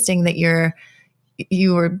so interesting that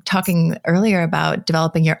you were talking earlier about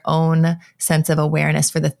developing your own sense of awareness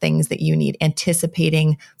for the things that you need,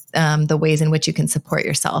 anticipating the ways in which you can support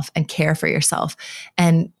yourself and care for yourself.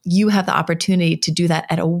 And you have the opportunity to do that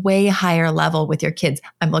at a way higher level with your kids.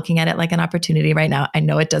 I'm looking at it like an opportunity right now. I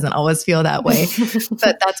know it doesn't always feel that way,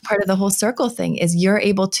 but that's part of the whole circle thing, is you're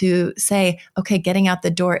able to say, okay, getting out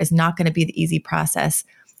the door is not going to be the easy process,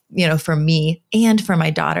 you know, for me and for my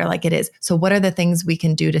daughter, like it is. So what are the things we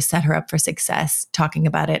can do to set her up for success? Talking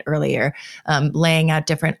about it earlier, laying out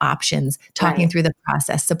different options, talking through the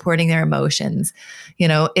process, supporting their emotions, you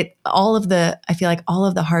know, I feel like all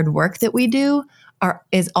of the hard work that we do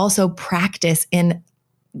is also practice in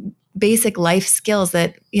basic life skills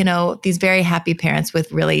that, you know, these very happy parents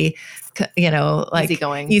with really, you know, like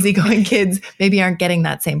easygoing kids maybe aren't getting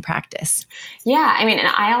that same practice. Yeah. I mean, and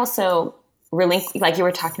I also like you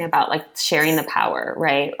were talking about, like, sharing the power,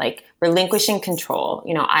 right? Like, relinquishing control.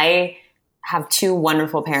 You know, I have 2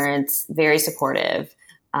 wonderful parents, very supportive,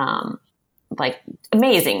 like,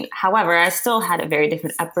 amazing. However, I still had a very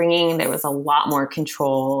different upbringing. There was a lot more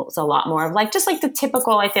control. It's a lot more of, like, just like the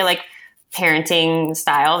typical, I feel like, parenting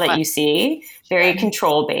style that you see, very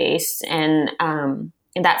control based. And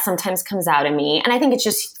that sometimes comes out in me. And I think it's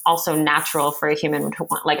just also natural for a human to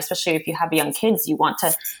want, like, especially if you have young kids, you want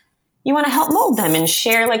to help mold them and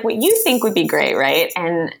share like what you think would be great. Right.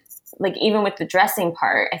 And like, even with the dressing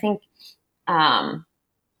part, I think,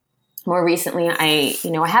 more recently, I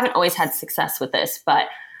haven't always had success with this, but,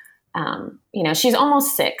 she's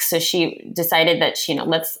almost 6. So she decided that,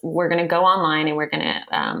 we're going to go online and we're going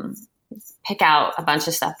to, pick out a bunch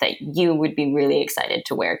of stuff that you would be really excited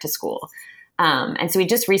to wear to school. And so we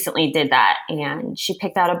just recently did that, and she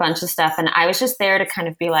picked out a bunch of stuff, and I was just there to kind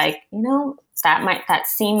of be like, that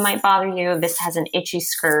seam might bother you. This has an itchy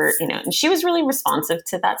skirt, and she was really responsive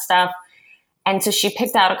to that stuff. And so she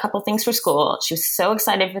picked out a couple things for school. She was so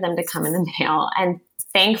excited for them to come in the mail. And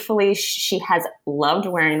thankfully, she has loved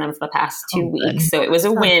wearing them for the past 2 weeks. So it was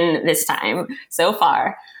a win this time so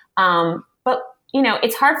far. But,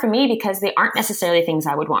 it's hard for me because they aren't necessarily things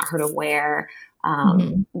I would want her to wear.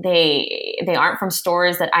 They aren't from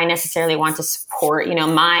stores that I necessarily want to support,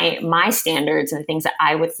 my standards and the things that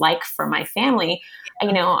I would like for my family.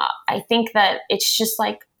 I think that it's just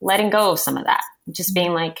like letting go of some of that, just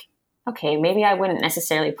being like, okay, maybe I wouldn't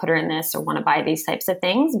necessarily put her in this or want to buy these types of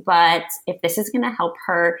things, but if this is going to help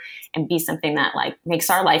her and be something that like makes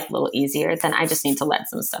our life a little easier, then I just need to let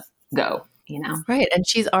some stuff go. Right. And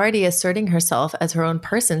she's already asserting herself as her own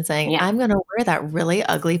person, saying, I'm going to wear that really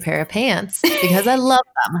ugly pair of pants because I love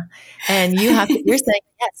them. And you're saying,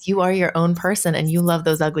 yes, you are your own person and you love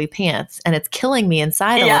those ugly pants. And it's killing me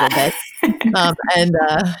inside a little bit.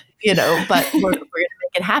 But we're going to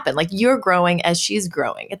make it happen. Like, you're growing as she's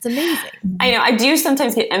growing. It's amazing. I know. I do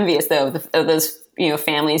sometimes get envious though of those,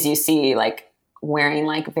 families you see like wearing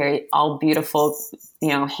like very all beautiful,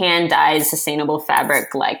 hand dyed sustainable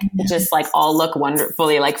fabric, like just like all look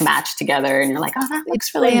wonderfully like matched together. And you're like, oh, that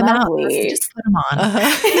looks really lovely. Just put them on.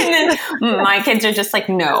 And then my kids are just like,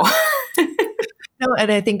 no. No,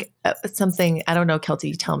 and I think something, I don't know, Kelty,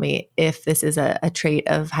 you tell me if this is a trait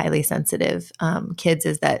of highly sensitive kids,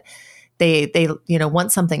 is that they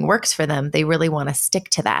once something works for them, they really want to stick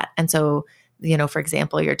to that. And so, for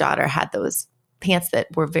example, your daughter had those pants that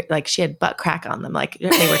were like, she had butt crack on them. Like, they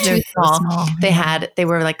were too small. They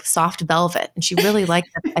were like soft velvet, and she really liked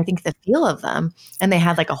I think the feel of them. And they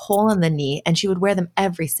had like a hole in the knee, and she would wear them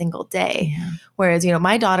every single day. Yeah. Whereas,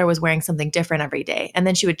 my daughter was wearing something different every day, and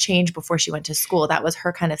then she would change before she went to school. That was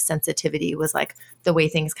her kind of sensitivity, was like the way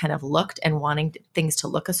things kind of looked and wanting things to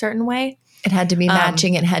look a certain way. It had to be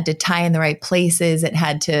matching. It had to tie in the right places. It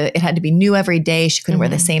had to be new every day. She couldn't wear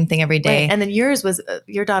the same thing every day. Right. And then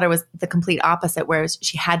your daughter was the complete opposite, where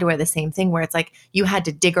she had to wear the same thing, where it's like you had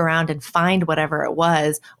to dig around and find whatever it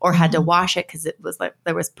was, or had to wash it because it was like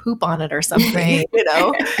there was poop on it or something. Right.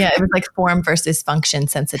 Yeah, it was like form versus function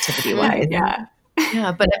sensitivity wise. Yeah.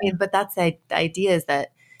 Yeah. But that's the idea, is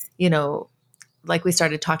that, like we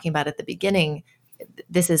started talking about at the beginning,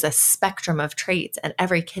 this is a spectrum of traits, and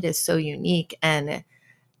every kid is so unique, and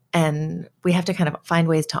we have to kind of find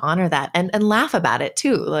ways to honor that and laugh about it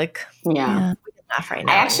too. Like, we can laugh right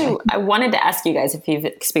now. I wanted to ask you guys if you've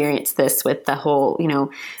experienced this with the whole,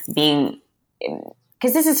 being,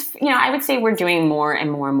 because this is, I would say we're doing more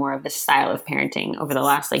and more and more of this style of parenting over the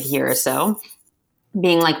last like year or so,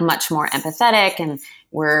 being like much more empathetic, and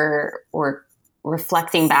we're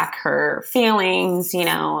reflecting back her feelings,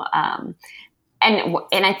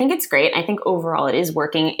 And I think it's great. I think overall it is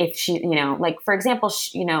working. If she, like, for example,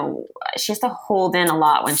 she has to hold in a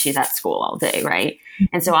lot when she's at school all day, right?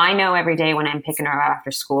 And so I know every day when I'm picking her up after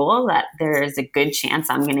school that there is a good chance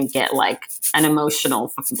I'm going to get like an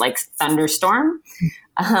emotional like thunderstorm.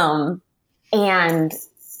 And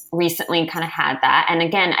recently kind of had that. And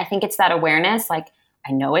again, I think it's that awareness, like,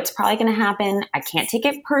 I know it's probably going to happen. I can't take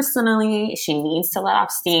it personally. She needs to let off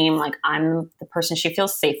steam. Like, I'm the person she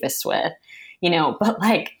feels safest with. But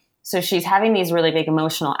like, so she's having these really big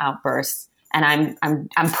emotional outbursts, and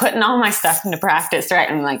I'm putting all my stuff into practice, right?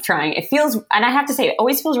 And like trying, it feels, and I have to say, it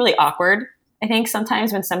always feels really awkward. I think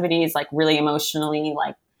sometimes when somebody is like really emotionally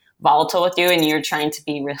like volatile with you and you're trying to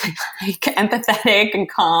be really like empathetic and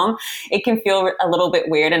calm, it can feel a little bit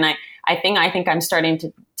weird. And I think I'm starting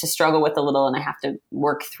to struggle with a little, and I have to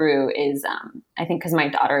work through is, I think because my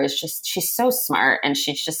daughter is she's so smart, and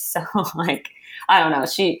she's just so like, I don't know.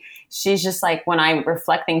 She's just like, when I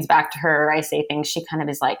reflect things back to her, I say things, she kind of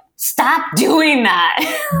is like, stop doing that.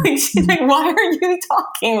 Like, she's like, why are you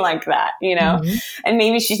talking like that? And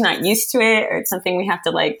maybe she's not used to it, or it's something we have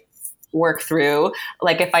to like work through.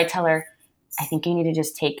 Like, if I tell her, I think you need to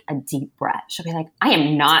just take a deep breath, she'll be like, I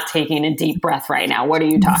am not taking a deep breath right now. What are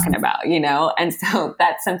you talking about? And so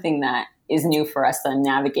that's something that is new for us, the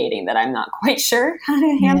navigating that I'm not quite sure how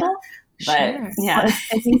to handle. But Well,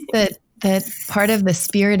 I think that part of the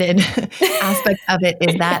spirited aspect of it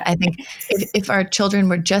is that I think if our children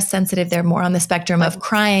were just sensitive, they're more on the spectrum of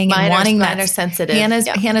crying and wanting that. Are sensitive.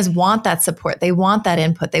 Hannah's want that support. They want that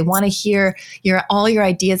input. They want to hear all your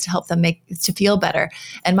ideas to help them to feel better.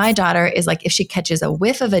 And my daughter is like, if she catches a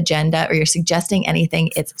whiff of agenda or you're suggesting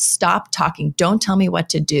anything, it's stop talking. Don't tell me what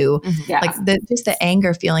to do. Like just the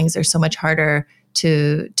anger feelings are so much harder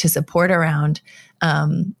to support around.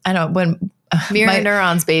 I know when mirror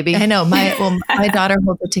neurons, baby. I know my daughter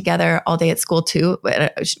holds it together all day at school too.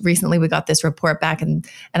 Recently we got this report back and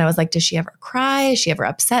I was like, does she ever cry? Is she ever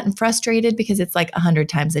upset and frustrated? Because it's like 100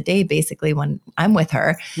 times a day, basically, when I'm with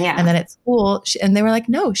her. Yeah. And then at school, and they were like,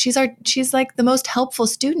 no, she's like the most helpful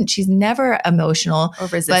student. She's never emotional or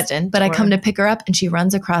resistant. But I come to pick her up and she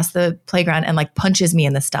runs across the playground and like punches me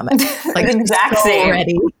in the stomach. Like exact same.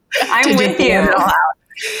 Ready. I'm with you.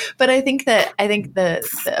 But I think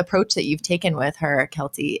the approach that you've taken with her,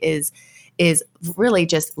 Keltie, is really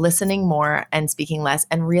just listening more and speaking less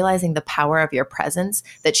and realizing the power of your presence,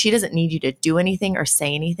 that she doesn't need you to do anything or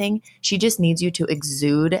say anything. She just needs you to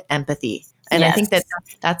exude empathy. And I think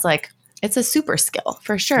that's like, it's a super skill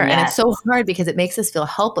for sure. Yes. And it's so hard because it makes us feel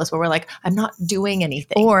helpless where we're like, I'm not doing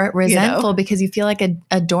anything. Or resentful because you feel like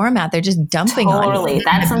a doormat. They're just dumping on you. Totally.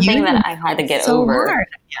 That's something that I've had to get over. Hard.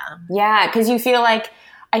 Yeah. Because you feel like,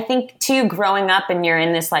 I think too, growing up and you're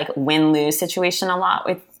in this like win-lose situation a lot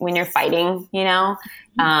when you're fighting,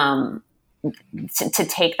 to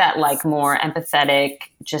take that like more empathetic,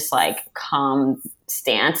 just like calm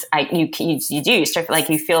stance. You start like,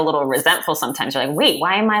 you feel a little resentful sometimes. You're like, wait,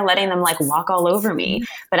 why am I letting them like walk all over me?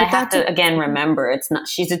 But I have to again remember, it's not.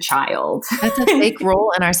 She's a child. That's a fake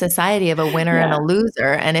role in our society of a winner and a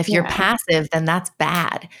loser. And if you're passive, then that's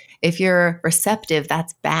bad. If you're receptive,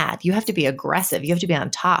 that's bad. You have to be aggressive. You have to be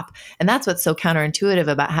on top. And that's what's so counterintuitive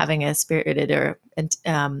about having a spirited or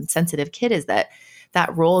sensitive kid, is that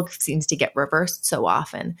role seems to get reversed so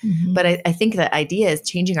often. Mm-hmm. But I think the idea is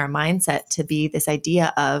changing our mindset to be this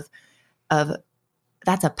idea of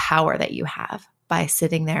that's a power that you have by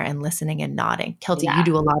sitting there and listening and nodding. Keltie, you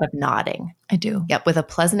do a lot of nodding. I do. Yep, with a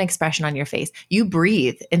pleasant expression on your face. You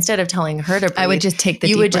breathe. Instead of telling her to breathe, I would just take the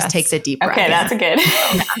deep breaths. Just take the deep breath. Okay, that's good.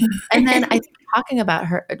 And then I think talking about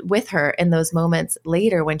her with her in those moments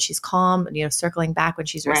later when she's calm, circling back when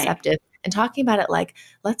she's receptive, and talking about it like,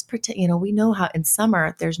 let's pretend, we know how in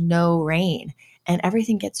summer there's no rain and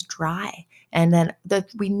everything gets dry. And then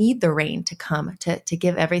we need the rain to come to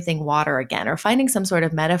give everything water again, or finding some sort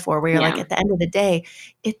of metaphor where you're like, at the end of the day,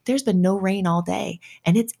 there's been no rain all day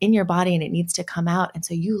and it's in your body and it needs to come out. And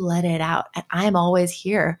so you let it out. And I'm always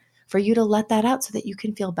here for you to let that out so that you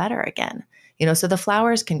can feel better again. So the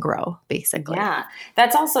flowers can grow, basically. Yeah.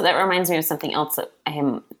 That reminds me of something else that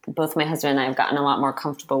both my husband and I have gotten a lot more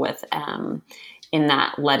comfortable with, in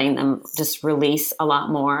that letting them just release a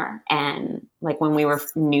lot more. And like when we were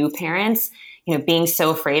new parents, being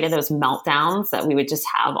so afraid of those meltdowns that we would just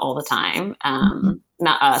have all the time.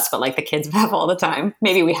 Not us, but like the kids would have all the time.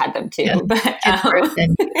 Maybe we had them too, but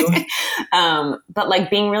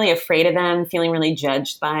like being really afraid of them, feeling really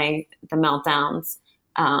judged by the meltdowns.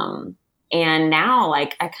 And now,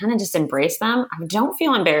 like, I kind of just embrace them. I don't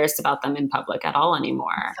feel embarrassed about them in public at all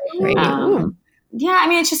anymore. Yeah, I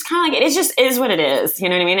mean, it's just kind of like, it just is what it is. You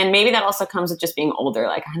know what I mean? And maybe that also comes with just being older.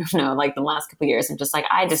 Like, I don't know, like the last couple of years, I'm just like,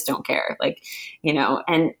 I just don't care. Like,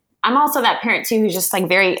 and I'm also that parent too, who's just like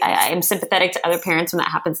I'm sympathetic to other parents when that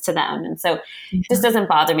happens to them. And so this doesn't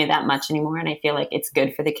bother me that much anymore. And I feel like it's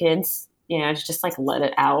good for the kids, to just like let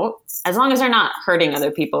it out, as long as they're not hurting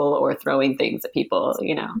other people or throwing things at people,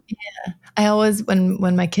 Yeah. I always,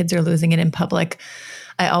 when my kids are losing it in public,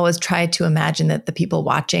 I always try to imagine that the people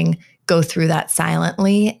watching go through that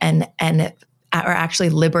silently and are actually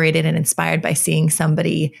liberated and inspired by seeing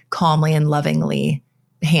somebody calmly and lovingly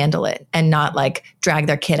handle it and not like drag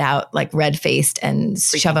their kid out like red-faced and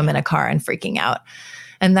shove them in a car and freaking out.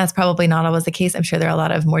 And that's probably not always the case. I'm sure there are a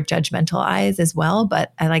lot of more judgmental eyes as well,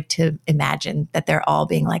 but I like to imagine that they're all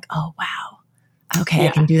being like, oh, wow, okay,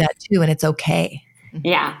 I can do that too. And it's okay.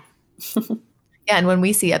 Yeah. Yeah. And when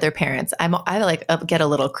we see other parents, I like get a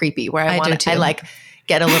little creepy where I like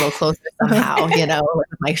get a little closer somehow,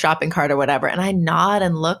 with my shopping cart or whatever. And I nod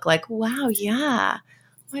and look like, wow, yeah.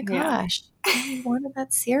 Oh my gosh. I wanted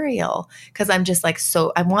that cereal. Cause I'm just like,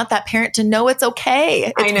 I want that parent to know it's okay.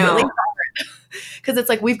 It's I know. Really hard. Cause it's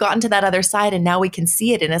like, we've gotten to that other side and now we can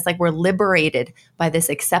see it. And it's like, we're liberated by this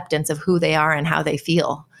acceptance of who they are and how they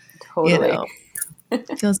feel. Totally.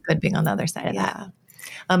 It feels good being on the other side of that.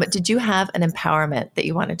 Did you have an empowerment that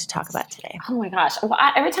you wanted to talk about today? Oh my gosh. Well,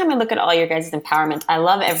 every time I look at all your guys' empowerment, I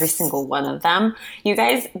love every single one of them. You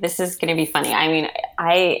guys, this is going to be funny. I mean,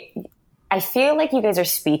 I feel like you guys are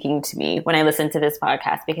speaking to me when I listen to this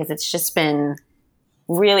podcast because it's just been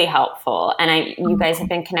really helpful. And you guys have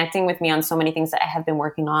been connecting with me on so many things that I have been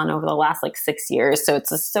working on over the last 6 years. So it's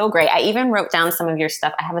just so great. I even wrote down some of your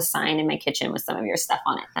stuff. I have a sign in my kitchen with some of your stuff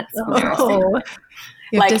on it. That's embarrassing.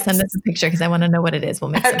 You have to send us a picture because I want to know what it is. We'll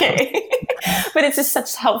make it. Okay. But it's just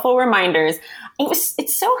such helpful reminders.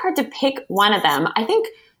 It's so hard to pick one of them. I think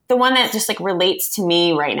the one that just relates to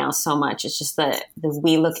me right now so much is just the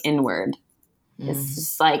we look inward. It's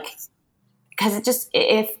just because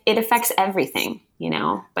it affects everything,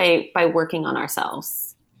 by working on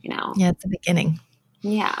ourselves, Yeah, it's the beginning.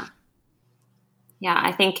 Yeah. Yeah.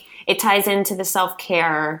 I think it ties into the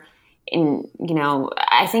self-care.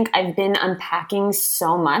 I think I've been unpacking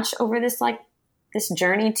so much over this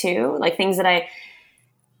journey too, things that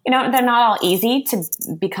they're not all easy to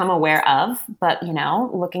become aware of, but,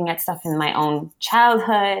 looking at stuff in my own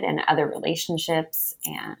childhood and other relationships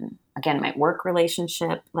and again, my work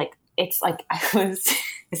relationship, this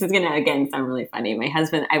is going to again sound really funny. My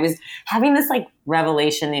husband, I was having this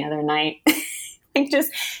revelation the other night,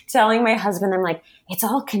 just telling my husband, I'm like, it's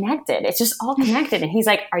all connected. It's just all connected. And he's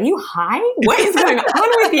like, are you high? What is going on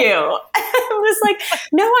with you? I was like,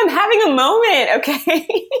 no, I'm having a moment.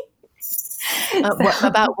 Okay.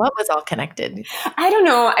 About what was all connected? I don't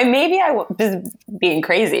know. Maybe I was being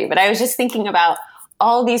crazy, but I was just thinking about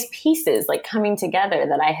all these pieces coming together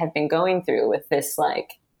that I have been going through with this,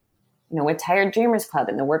 with Tired Dreamers Club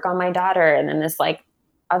and the work on my daughter. And then this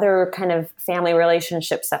other kind of family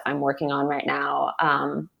relationship stuff I'm working on right now.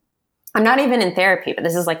 I'm not even in therapy, but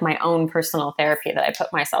this is my own personal therapy that I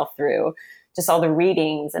put myself through, just all the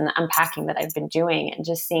readings and the unpacking that I've been doing and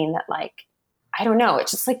just seeing that I don't know. It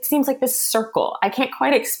just seems like this circle. I can't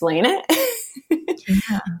quite explain it,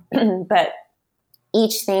 but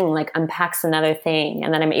each thing unpacks another thing,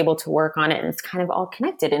 and then I'm able to work on it, and it's kind of all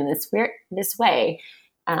connected in this way.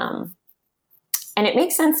 And it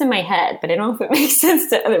makes sense in my head, but I don't know if it makes sense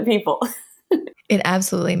to other people. It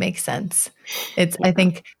absolutely makes sense. I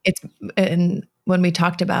think and when we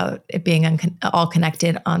talked about it being all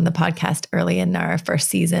connected on the podcast early in our first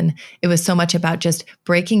season, it was so much about just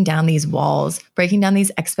breaking down these walls, breaking down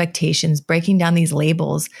these expectations, breaking down these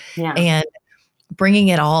labels, and bringing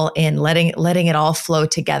it all in, letting it all flow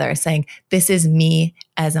together, saying, this is me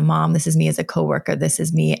as a mom. This is me as a coworker. This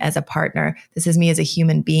is me as a partner. This is me as a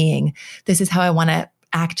human being. This is how I want to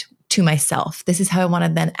act to myself. This is how I want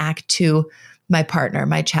to then act to my partner,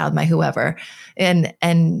 my child, my whoever. And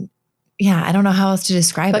yeah, I don't know how else to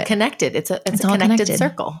describe it. But connected. It's a connected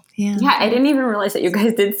circle. Yeah. Yeah. I didn't even realize that you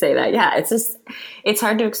guys did say that. Yeah. It's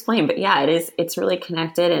hard to explain, but yeah, it's really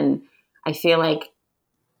connected. And I feel like,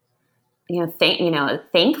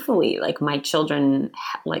 thankfully, my children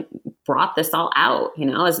brought this all out,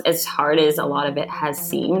 as hard as a lot of it has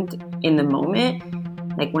seemed in the moment.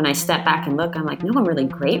 When I step back and look, I'm like, no, I'm really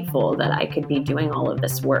grateful that I could be doing all of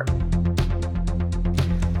this work.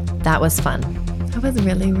 That was fun. That was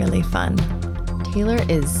really, really fun. Taylor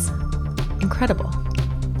is incredible.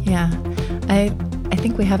 Yeah. I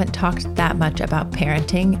think we haven't talked that much about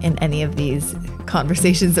parenting in any of these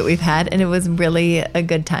conversations that we've had, and it was really a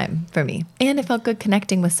good time for me. And it felt good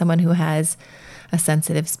connecting with someone who has a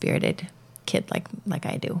sensitive, spirited kid like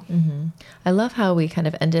I do. Mm-hmm. I love how we kind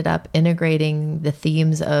of ended up integrating the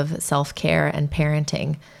themes of self-care and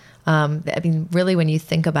parenting. Really, when you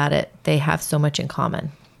think about it, they have so much in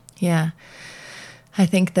common. Yeah. I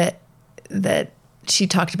think that she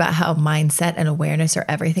talked about how mindset and awareness are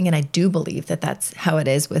everything. And I do believe that that's how it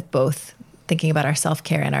is with both thinking about our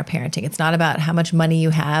self-care and our parenting. It's not about how much money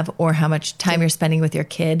you have or how much time you're spending with your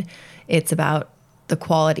kid. It's about the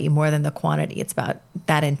quality more than the quantity. It's about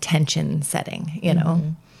that intention setting, you know? Mm-hmm.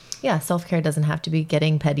 Yeah, self-care doesn't have to be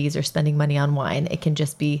getting petties or spending money on wine. It can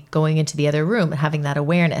just be going into the other room and having that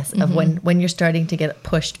awareness of when you're starting to get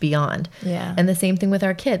pushed beyond. Yeah. And the same thing with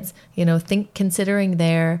our kids. Considering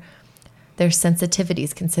their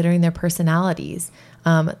sensitivities, considering their personalities.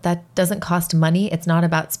 That doesn't cost money. It's not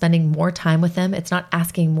about spending more time with them. It's not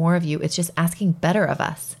asking more of you. It's just asking better of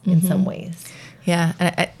us in some ways. Yeah.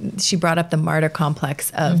 And she brought up the martyr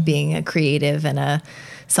complex of being a creative and a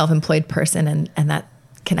self-employed person. And that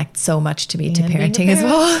connects so much to me to parenting as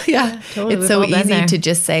well. Yeah. Totally. It's so easy to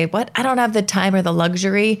just say, I don't have the time or the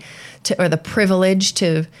luxury or the privilege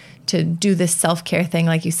to do this self-care thing,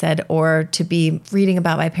 like you said, or to be reading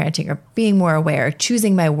about my parenting or being more aware,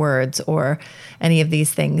 choosing my words or any of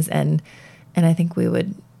these things. And I think we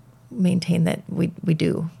would maintain that we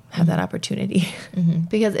do have that opportunity.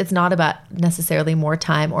 Because it's not about necessarily more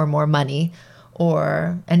time or more money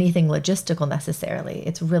or anything logistical necessarily.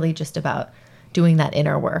 It's really just about doing that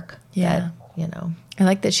inner work. Yeah. I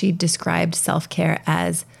like that she described self-care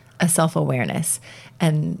as a self-awareness,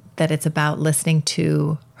 and that it's about listening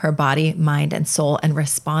to her body, mind, and soul and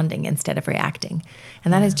responding instead of reacting.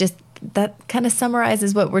 And that is just, that kind of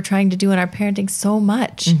summarizes what we're trying to do in our parenting so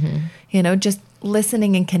much. Just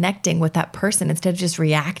listening and connecting with that person instead of just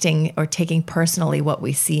reacting or taking personally what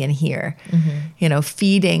we see and hear.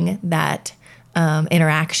 Feeding that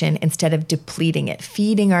interaction instead of depleting it,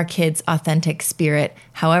 feeding our kids' authentic spirit,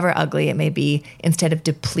 however ugly it may be, instead of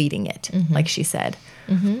depleting it, like she said.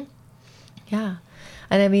 Yeah.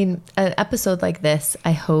 And I mean, an episode like this,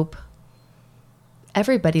 I hope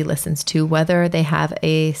everybody listens to, whether they have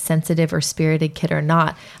a sensitive or spirited kid or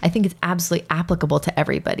not. I think it's absolutely applicable to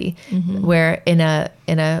everybody, where in a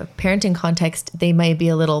parenting context, they may be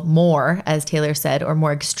a little more, as Taylor said, or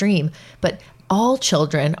more extreme, but all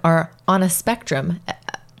children are on a spectrum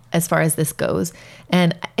as far as this goes.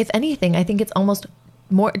 And if anything, I think it's almost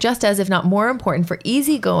more, just as if not more important for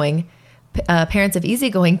easygoing parents of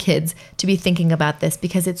easygoing kids to be thinking about this,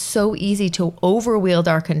 because it's so easy to overwield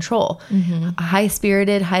our control.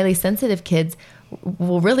 High-spirited, highly sensitive kids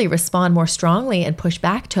will really respond more strongly and push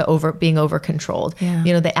back to being over-controlled.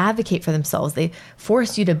 They advocate for themselves. They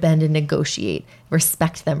force you to bend and negotiate,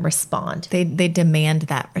 respect them, respond. They demand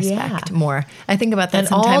that respect more. I think about that and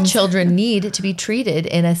sometimes. All children need to be treated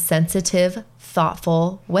in a sensitive,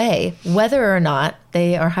 thoughtful way, whether or not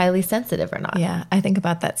they are highly sensitive or not. Yeah, I think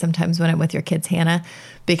about that sometimes when I'm with your kids, Hannah,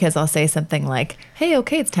 because I'll say something like, hey,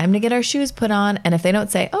 okay, it's time to get our shoes put on. And if they don't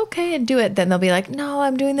say, okay, and do it, then they'll be like, no,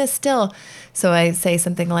 I'm doing this still. So I say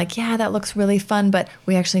something like, yeah, that looks really fun, but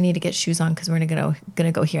we actually need to get shoes on because we're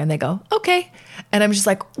gonna go here. And they go, okay. And I'm just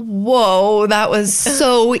like, whoa, that was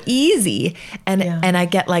so easy. And I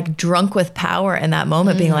get like drunk with power in that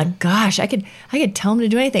moment, being like, gosh, I could tell them to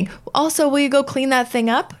do anything. Also, will you go clean that thing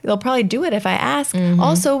up? They'll probably do it if I ask.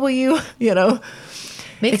 Also, will you,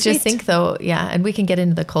 Makes me think though, and we can get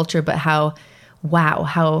into the culture, but how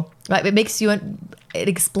it makes you, it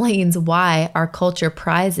explains why our culture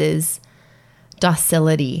prizes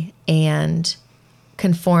docility and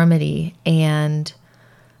conformity and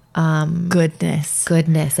goodness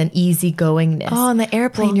and easygoingness. Oh, on the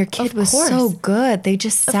airplane, your kid was so good. They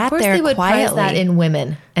just sat there quietly. Of course they would prize that in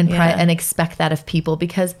women and expect that of people,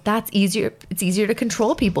 because that's easier. It's easier to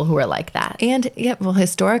control people who are like that. And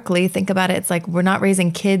historically, think about it. It's like we're not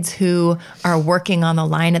raising kids who are working on the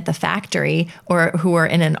line at the factory or who are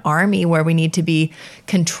in an army where we need to be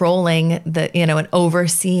controlling and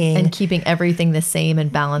overseeing and keeping everything the same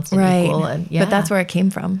and balanced and equal. And but that's where it came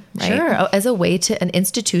from, right? Sure, as a way to an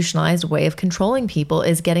institutionalized way of controlling people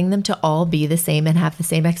is getting them to all be the same and have the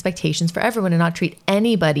same expectations for everyone and not treat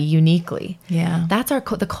anybody uniquely. Yeah, that's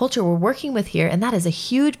the culture we're working with here, and that is a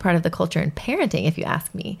huge part of the culture in parenting, if you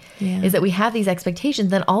ask me, is that we have these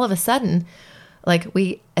expectations. Then all of a sudden, like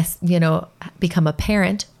we, become a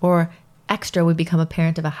parent, or extra, we become a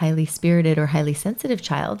parent of a highly spirited or highly sensitive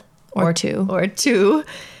child, or two.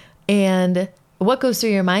 And what goes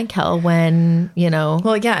through your mind, Kel, when,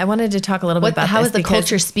 Well, yeah, I wanted to talk a little bit about how is the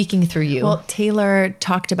culture speaking through you? Well, Taylor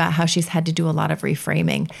talked about how she's had to do a lot of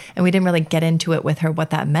reframing, and we didn't really get into it with her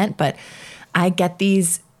what that meant, but I get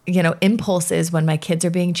these, impulses when my kids are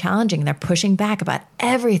being challenging. They're pushing back about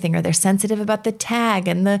everything, or they're sensitive about the tag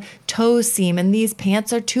and the toe seam, and these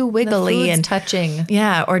pants are too wiggly and touching.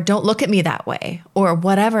 Yeah, or don't look at me that way, or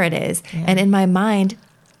whatever it is. Yeah. And in my mind,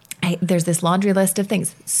 there's this laundry list of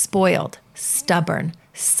things: spoiled, stubborn,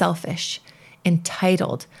 selfish,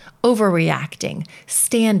 entitled, overreacting,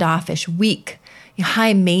 standoffish, weak,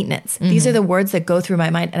 high maintenance. These are the words that go through my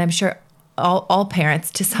mind, and I'm sure all parents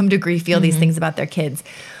to some degree feel these things about their kids.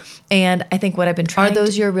 And I think what I've been trying Are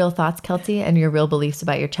those your real thoughts, Kelsey, and your real beliefs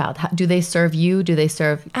about your child? Do they serve you? Do they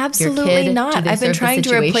serve Absolutely your kid? Not. I've been trying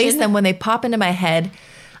to replace them when they pop into my head.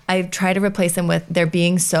 I try to replace them with they're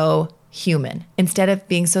being so human instead of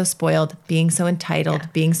being so spoiled, being so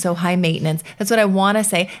entitled, being so high maintenance. That's what I want to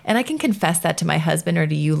say. And I can confess that to my husband or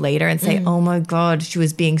to you later and say, oh my God, she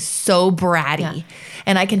was being so bratty. Yeah.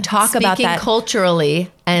 And I can talk about that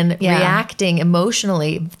culturally and reacting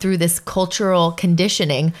emotionally through this cultural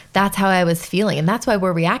conditioning. That's how I was feeling. And that's why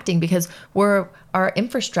we're reacting, because our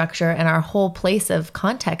infrastructure and our whole place of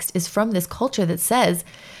context is from this culture that says,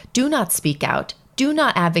 do not speak out. Do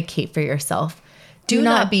not advocate for yourself. Do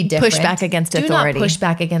not be different. Push back against authority. Do not push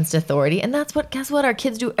back against authority. And guess what? Our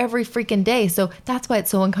kids do every freaking day. So that's why it's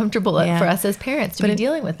so uncomfortable for us as parents to be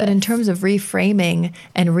dealing with it. But in terms of reframing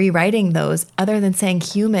and rewriting those, other than saying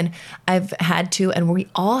human, I've had to, and we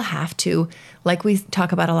all have to, like we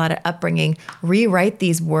talk about a lot of upbringing, rewrite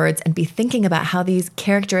these words and be thinking about how these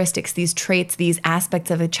characteristics, these traits, these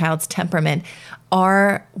aspects of a child's temperament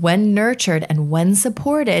are, when nurtured and when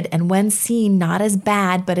supported and when seen not as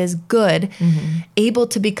bad but as good, able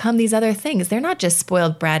to become these other things. They're not just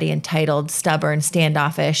spoiled, bratty, entitled, stubborn,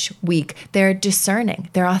 standoffish, weak. They're discerning.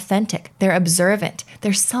 They're authentic. They're observant.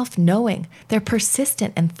 They're self-knowing. They're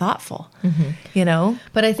persistent and thoughtful. You know?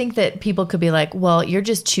 But I think that people could be like, well, you're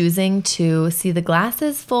just choosing to see the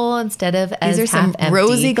glasses full instead of as these are half some empty.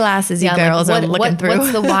 Rosy glasses you girls are looking through.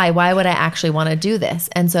 What's the why? Why would I actually want to do this?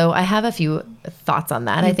 And so I have a few thoughts on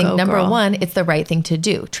that. I think number one, it's the right thing to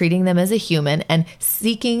do, treating them as a human and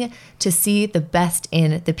seeking to see the best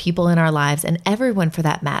in the people in our lives, and everyone for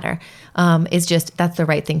that matter, that's the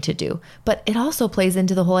right thing to do. But it also plays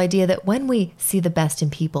into the whole idea that when we see the best in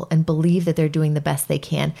people and believe that they're doing the best they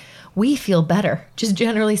can, we feel better, just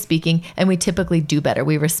generally speaking, and we typically do better.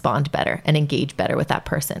 We respond better and engage better with that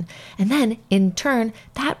person. And then in turn,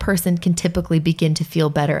 that person can typically begin to feel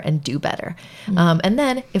better and do better. And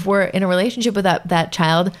then if we're in a relationship with that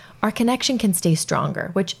child, our connection can stay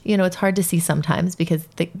stronger, which, it's hard to see sometimes because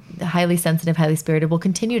the highly sensitive, highly spirited will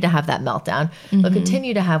continue to have that meltdown. They'll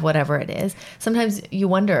continue to have whatever it is. Sometimes you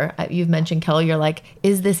wonder, you've mentioned, Kelly, you're like,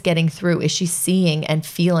 is this getting through? Is she seeing and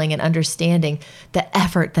feeling and understanding the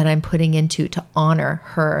effort that I'm putting into to honor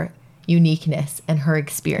her uniqueness and her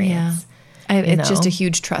experience? Yeah. It's just a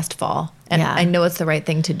huge trust fall. And I know it's the right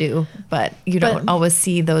thing to do, but you don't always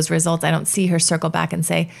see those results. I don't see her circle back and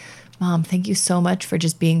say, Mom, thank you so much for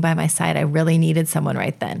just being by my side. I really needed someone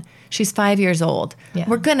right then. She's 5 years old. Yeah.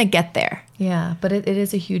 We're going to get there. Yeah, but it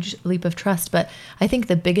is a huge leap of trust. But I think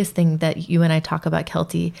the biggest thing that you and I talk about,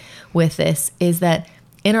 Kelty, with this is that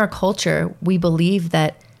in our culture, we believe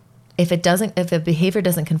that if a behavior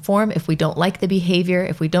doesn't conform, if we don't like the behavior,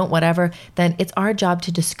 if we don't whatever, then it's our job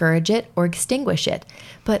to discourage it or extinguish it.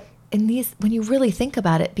 But when you really think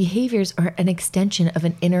about it, behaviors are an extension of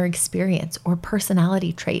an inner experience or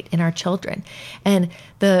personality trait in our children. And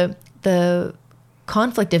the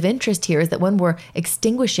conflict of interest here is that when we're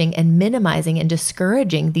extinguishing and minimizing and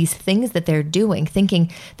discouraging these things that they're doing, thinking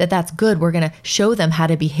that that's good, we're going to show them how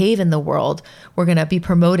to behave in the world, we're going to be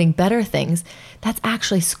promoting better things, that's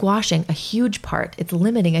actually squashing a huge part. It's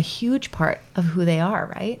limiting a huge part of who they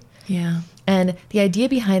are, right? Yeah. And the idea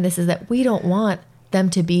behind this is that we don't want them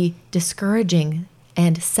to be discouraging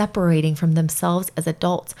and separating from themselves as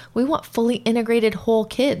adults. We want fully integrated whole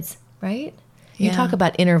kids, right? You talk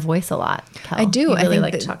about inner voice a lot, Kel. I do. I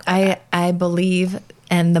think to talk about I believe,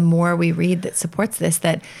 and the more we read that supports this,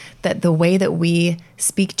 that the way that we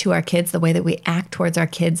speak to our kids, the way that we act towards our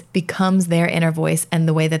kids becomes their inner voice, and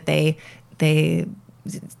the way that they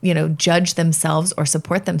judge themselves or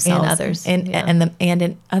support themselves and others, and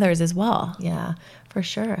in others as well. Yeah, for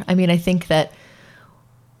sure. I mean, I think that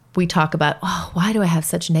we talk about, why do I have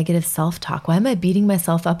such negative self-talk? Why am I beating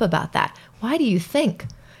myself up about that? Why do you think?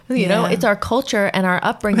 It's our culture and our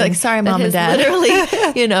upbringing. We're like, sorry, Mom and Dad.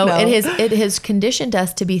 Literally, no. it has conditioned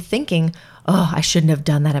us to be thinking, I shouldn't have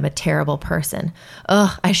done that. I'm a terrible person.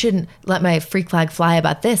 I shouldn't let my freak flag fly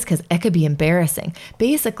about this because it could be embarrassing.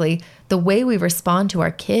 Basically, the way we respond to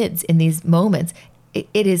our kids in these moments,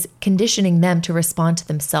 it is conditioning them to respond to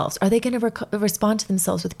themselves. Are they going to respond to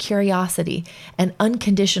themselves with curiosity and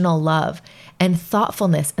unconditional love and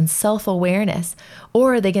thoughtfulness and self-awareness?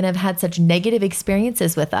 Or are they going to have had such negative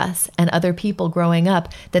experiences with us and other people growing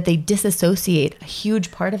up that they disassociate a huge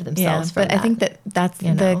part of themselves from that? I think that's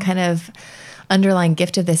the kind of underlying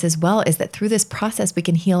gift of this as well, is that through this process, we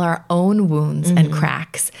can heal our own wounds and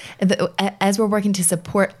cracks. As we're working to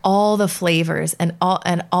support all the flavors and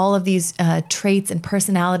all of these traits and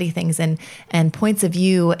personality things and points of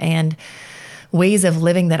view and ways of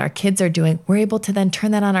living that our kids are doing, we're able to then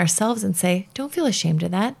turn that on ourselves and say, don't feel ashamed of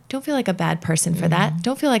that. Don't feel like a bad person for that.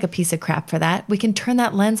 Don't feel like a piece of crap for that. We can turn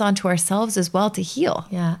that lens onto ourselves as well to heal.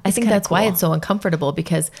 Yeah. I think that's why it's so uncomfortable,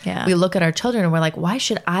 because we look at our children and we're like, why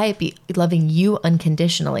should I be loving you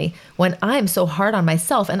unconditionally when I'm so hard on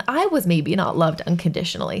myself and I was maybe not loved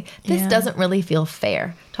unconditionally? This doesn't really feel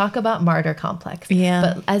fair. Talk about martyr complex.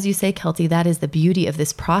 Yeah. But as you say, Kelty, that is the beauty of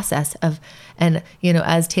this process and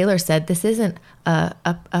as Taylor said, this isn't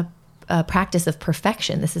a practice of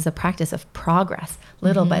perfection. This is a practice of progress,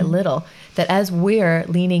 little by little, that as we're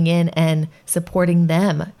leaning in and supporting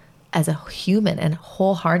them as a human and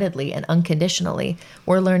wholeheartedly and unconditionally,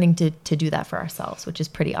 we're learning to do that for ourselves, which is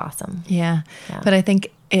pretty awesome. Yeah. But I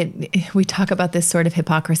think we talk about this sort of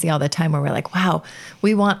hypocrisy all the time where we're like, wow,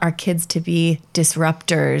 we want our kids to be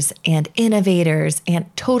disruptors and innovators and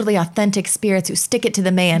totally authentic spirits who stick it to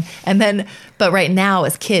the man. But right now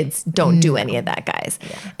as kids, don't do any of that, guys.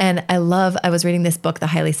 Yeah. And I was reading this book, The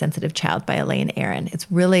Highly Sensitive Child by Elaine Aron. It's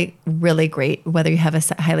really, really great, whether you have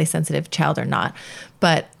a highly sensitive child or not.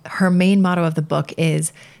 But her main motto of the book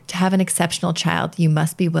is, to have an exceptional child, you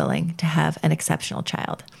must be willing to have an exceptional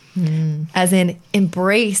child. As in,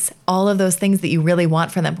 embrace all of those things that you really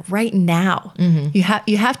want for them right now. You got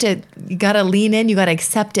to lean in. You got to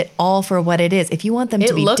accept it all for what it is. If you want them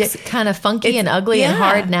to be, it looks kind of funky and ugly and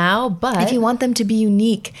hard now, but if you want them to be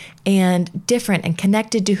unique and different and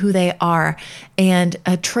connected to who they are and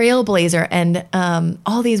a trailblazer and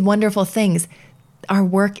all these wonderful things, our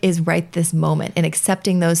work is right this moment in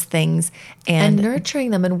accepting those things and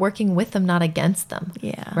nurturing them and working with them, not against them.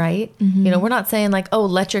 Yeah. Right. We're not saying like, oh,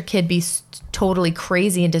 let your kid be totally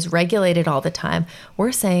crazy and dysregulated all the time.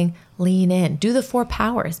 We're saying lean in, do the 4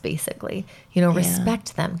 powers, basically,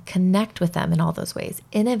 respect them, connect with them in all those ways,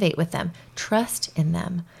 innovate with them, trust in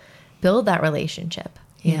them, build that relationship,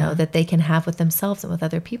 you know, that they can have with themselves and with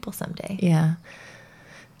other people someday. Yeah.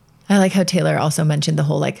 I like how Taylor also mentioned the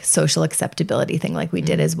whole like social acceptability thing like we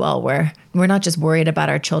did as well, where we're not just worried about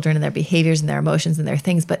our children and their behaviors and their emotions and their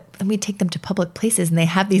things, but then we take them to public places and they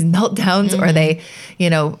have these meltdowns or they,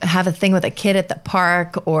 have a thing with a kid at the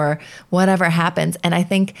park or whatever happens. And I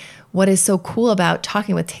think what is so cool about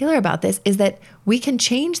talking with Taylor about this is that we can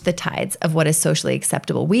change the tides of what is socially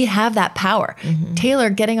acceptable. We have that power. Taylor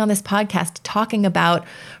getting on this podcast, talking about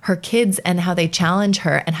her kids and how they challenge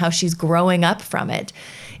her and how she's growing up from it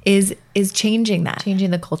is changing that. Changing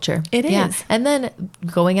the culture. It is. And then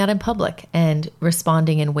going out in public and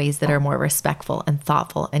responding in ways that are more respectful and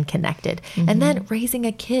thoughtful and connected. And then raising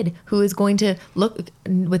a kid who is going to look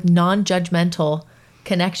with non-judgmental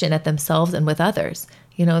connection at themselves and with others.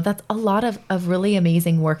 That's a lot of really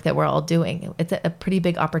amazing work that we're all doing. It's a pretty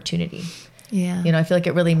big opportunity. Yeah. I feel like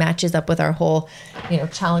it really matches up with our whole,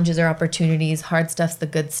 challenges are opportunities, hard stuff's the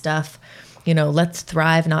good stuff. Let's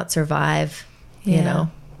thrive, not survive,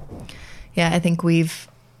 Yeah, I think we've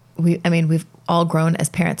all grown as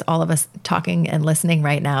parents. All of us talking and listening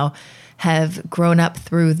right now have grown up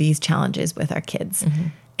through these challenges with our kids.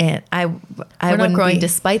 And we're not growing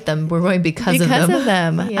despite them. We're growing because of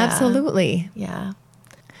them. Yeah. Absolutely. Yeah.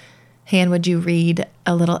 Han, would you read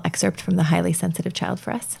a little excerpt from The Highly Sensitive Child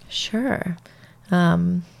for us? Sure.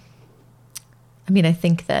 I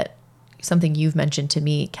think that something you've mentioned to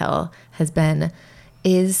me, Kel, has been,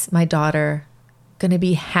 is my daughter going to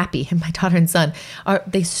be happy? And my daughter and son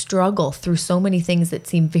they struggle through so many things that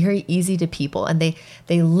seem very easy to people, and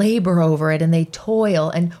they labor over it and they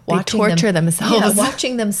toil and they torture themselves. Yeah,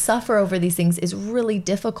 watching them suffer over these things is really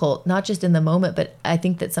difficult, not just in the moment, but I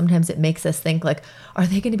think that sometimes it makes us think like, are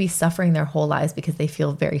they going to be suffering their whole lives because they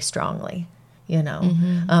feel very strongly, And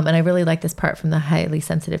I really like this part from The Highly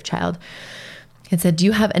Sensitive Child. It said, do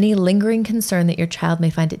you have any lingering concern that your child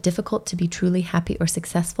may find it difficult to be truly happy or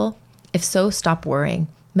successful? If so, stop worrying.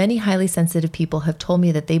 Many highly sensitive people have told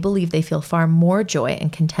me that they believe they feel far more joy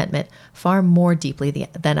and contentment far more deeply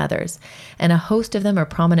than others. And a host of them are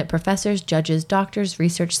prominent professors, judges, doctors,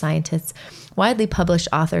 research scientists, widely published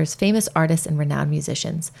authors, famous artists, and renowned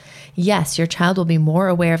musicians. Yes, your child will be more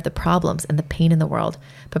aware of the problems and the pain in the world,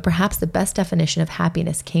 but perhaps the best definition of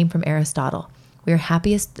happiness came from Aristotle. We are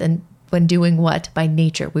happiest when doing what, by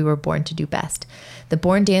nature, we were born to do best. The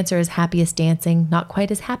born dancer is happiest dancing, not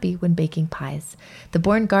quite as happy when baking pies. The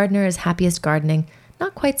born gardener is happiest gardening,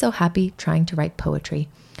 not quite so happy trying to write poetry.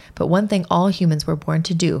 But one thing all humans were born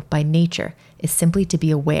to do, by nature, is simply to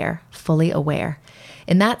be aware, fully aware.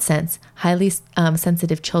 In that sense, highly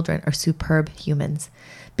sensitive children are superb humans.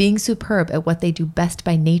 Being superb at what they do best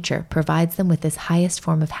by nature provides them with this highest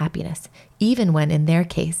form of happiness, even when, in their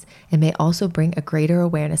case, it may also bring a greater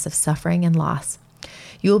awareness of suffering and loss.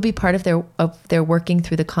 You will be part of their working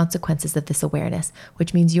through the consequences of this awareness,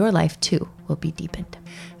 which means your life, too, will be deepened.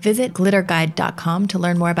 Visit glitterguide.com to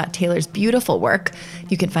learn more about Taylor's beautiful work.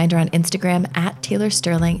 You can find her on Instagram at Taylor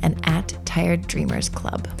Sterling and at Tired Dreamers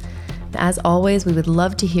Club. As always, we would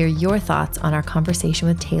love to hear your thoughts on our conversation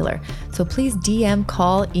with Taylor. So please DM,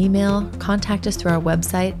 call, email, contact us through our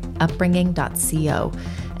website, upbringing.co,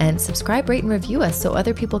 and subscribe, rate, and review us so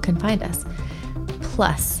other people can find us.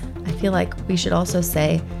 Plus, I feel like we should also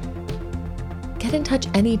say, get in touch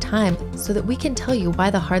anytime so that we can tell you why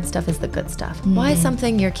the hard stuff is the good stuff. Why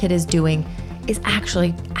something your kid is doing is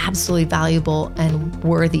actually absolutely valuable and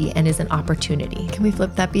worthy and is an opportunity. Can we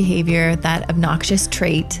flip that behavior, that obnoxious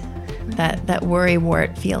trait, that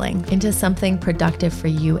worrywart feeling into something productive for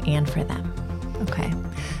you and for them? Okay.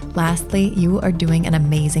 Lastly, you are doing an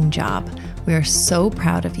amazing job. We are so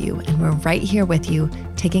proud of you, and we're right here with you,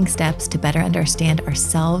 taking steps to better understand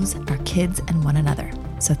ourselves, our kids, and one another.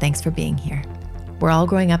 So thanks for being here. We're all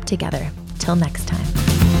growing up together. Till next time.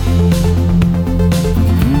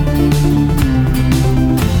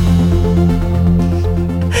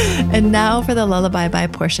 And now for the Lullaby Bye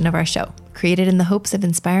portion of our show, created in the hopes of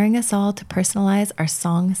inspiring us all to personalize our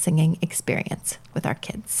song singing experience with our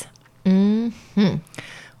kids.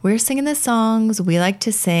 We're singing the songs we like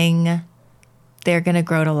to sing. They're going to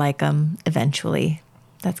grow to like them eventually.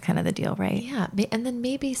 That's kind of the deal, right? Yeah. And then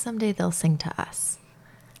maybe someday they'll sing to us.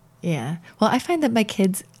 Yeah. Well, I find that my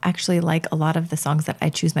kids actually like a lot of the songs that I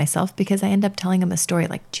choose myself because I end up telling them a story.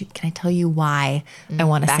 Like, can I tell you why I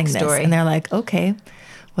want to sing this? And they're like, okay,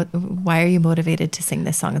 why are you motivated to sing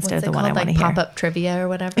this song instead of the one I want to hear? Pop-up trivia or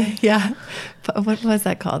whatever? Yeah. What was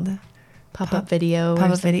that called? Pop-up video.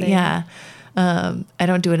 Pop-up video, yeah. I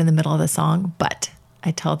don't do it in the middle of the song, but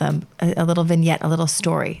I tell them a little vignette, a little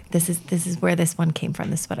story. This is where this one came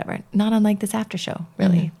from, this whatever. Not unlike this after show,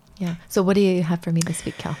 really. Mm-hmm. Yeah. So what do you have for me this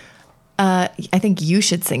week, Cal? I think you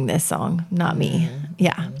should sing this song, not me. Mm-hmm.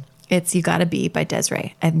 Yeah. It's You Gotta Be by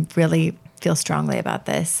Des'ree. I really feel strongly about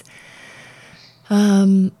this.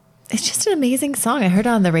 It's just an amazing song. I heard it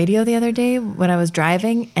on the radio the other day when I was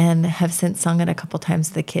driving and have since sung it a couple times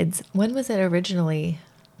to the kids. When was it originally?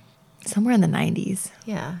 Somewhere in the 90s.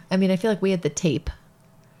 Yeah. I mean, I feel like we had the tape.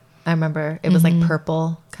 I remember it was like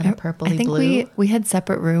purple, kind of purpley blue. I think we had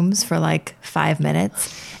separate rooms for like 5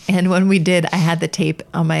 minutes. And when we did, I had the tape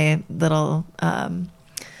on my little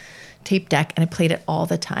tape deck and I played it all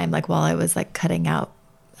the time, like while I was like cutting out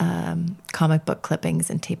comic book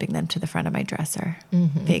clippings and taping them to the front of my dresser.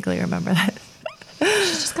 Mm-hmm. Vaguely remember that.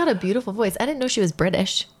 She's just got a beautiful voice. I didn't know she was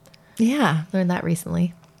British. Yeah. Learned that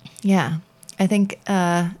recently. Yeah. I think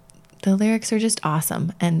the lyrics are just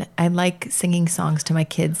awesome. And I like singing songs to my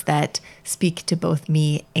kids that speak to both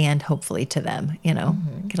me and hopefully to them, you know,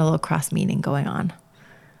 get a little cross meaning going on.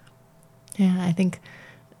 Yeah, I think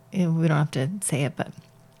we don't have to say it, but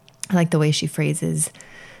I like the way she phrases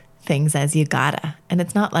things as you gotta. And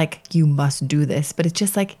it's not like you must do this, but it's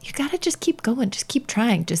just like you gotta just keep going, just keep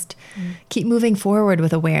trying, just keep moving forward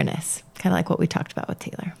with awareness. Kind of like what we talked about with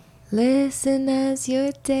Taylor. Listen as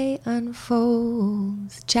your day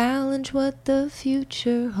unfolds. Challenge what the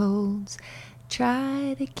future holds.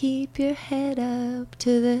 Try to keep your head up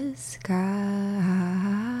to the sky.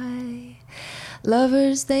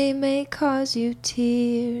 Lovers, they may cause you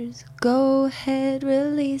tears. Go ahead,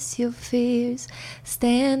 release your fears.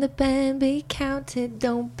 Stand up and be counted.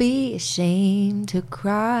 Don't be ashamed to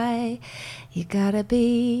cry. You gotta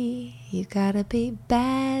be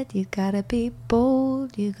bad. You gotta be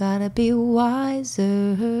bold. You gotta be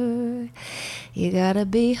wiser. You gotta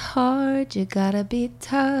be hard. You gotta be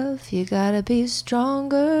tough. You gotta be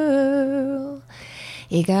stronger.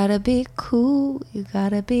 You gotta be cool, you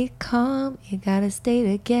gotta be calm, you gotta stay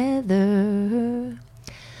together.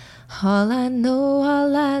 All I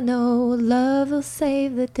know, love will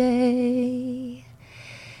save the day.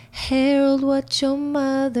 Herald what your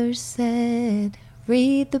mother said.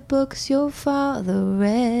 Read the books your father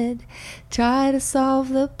read. Try to solve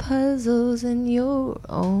the puzzles in your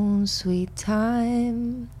own sweet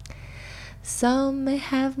time. Some may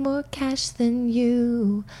have more cash than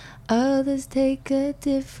you. Others take a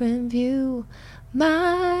different view.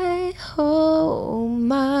 My, oh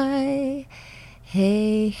my,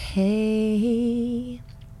 hey, hey.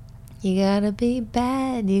 You gotta be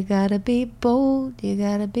bad, you gotta be bold, you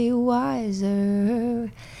gotta be wiser.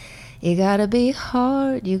 You gotta be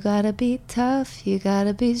hard, you gotta be tough, you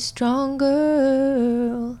gotta be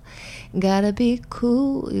stronger. You gotta be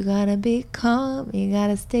cool, you gotta be calm, you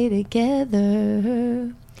gotta stay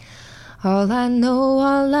together. All I know,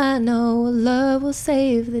 love will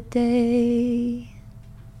save the day.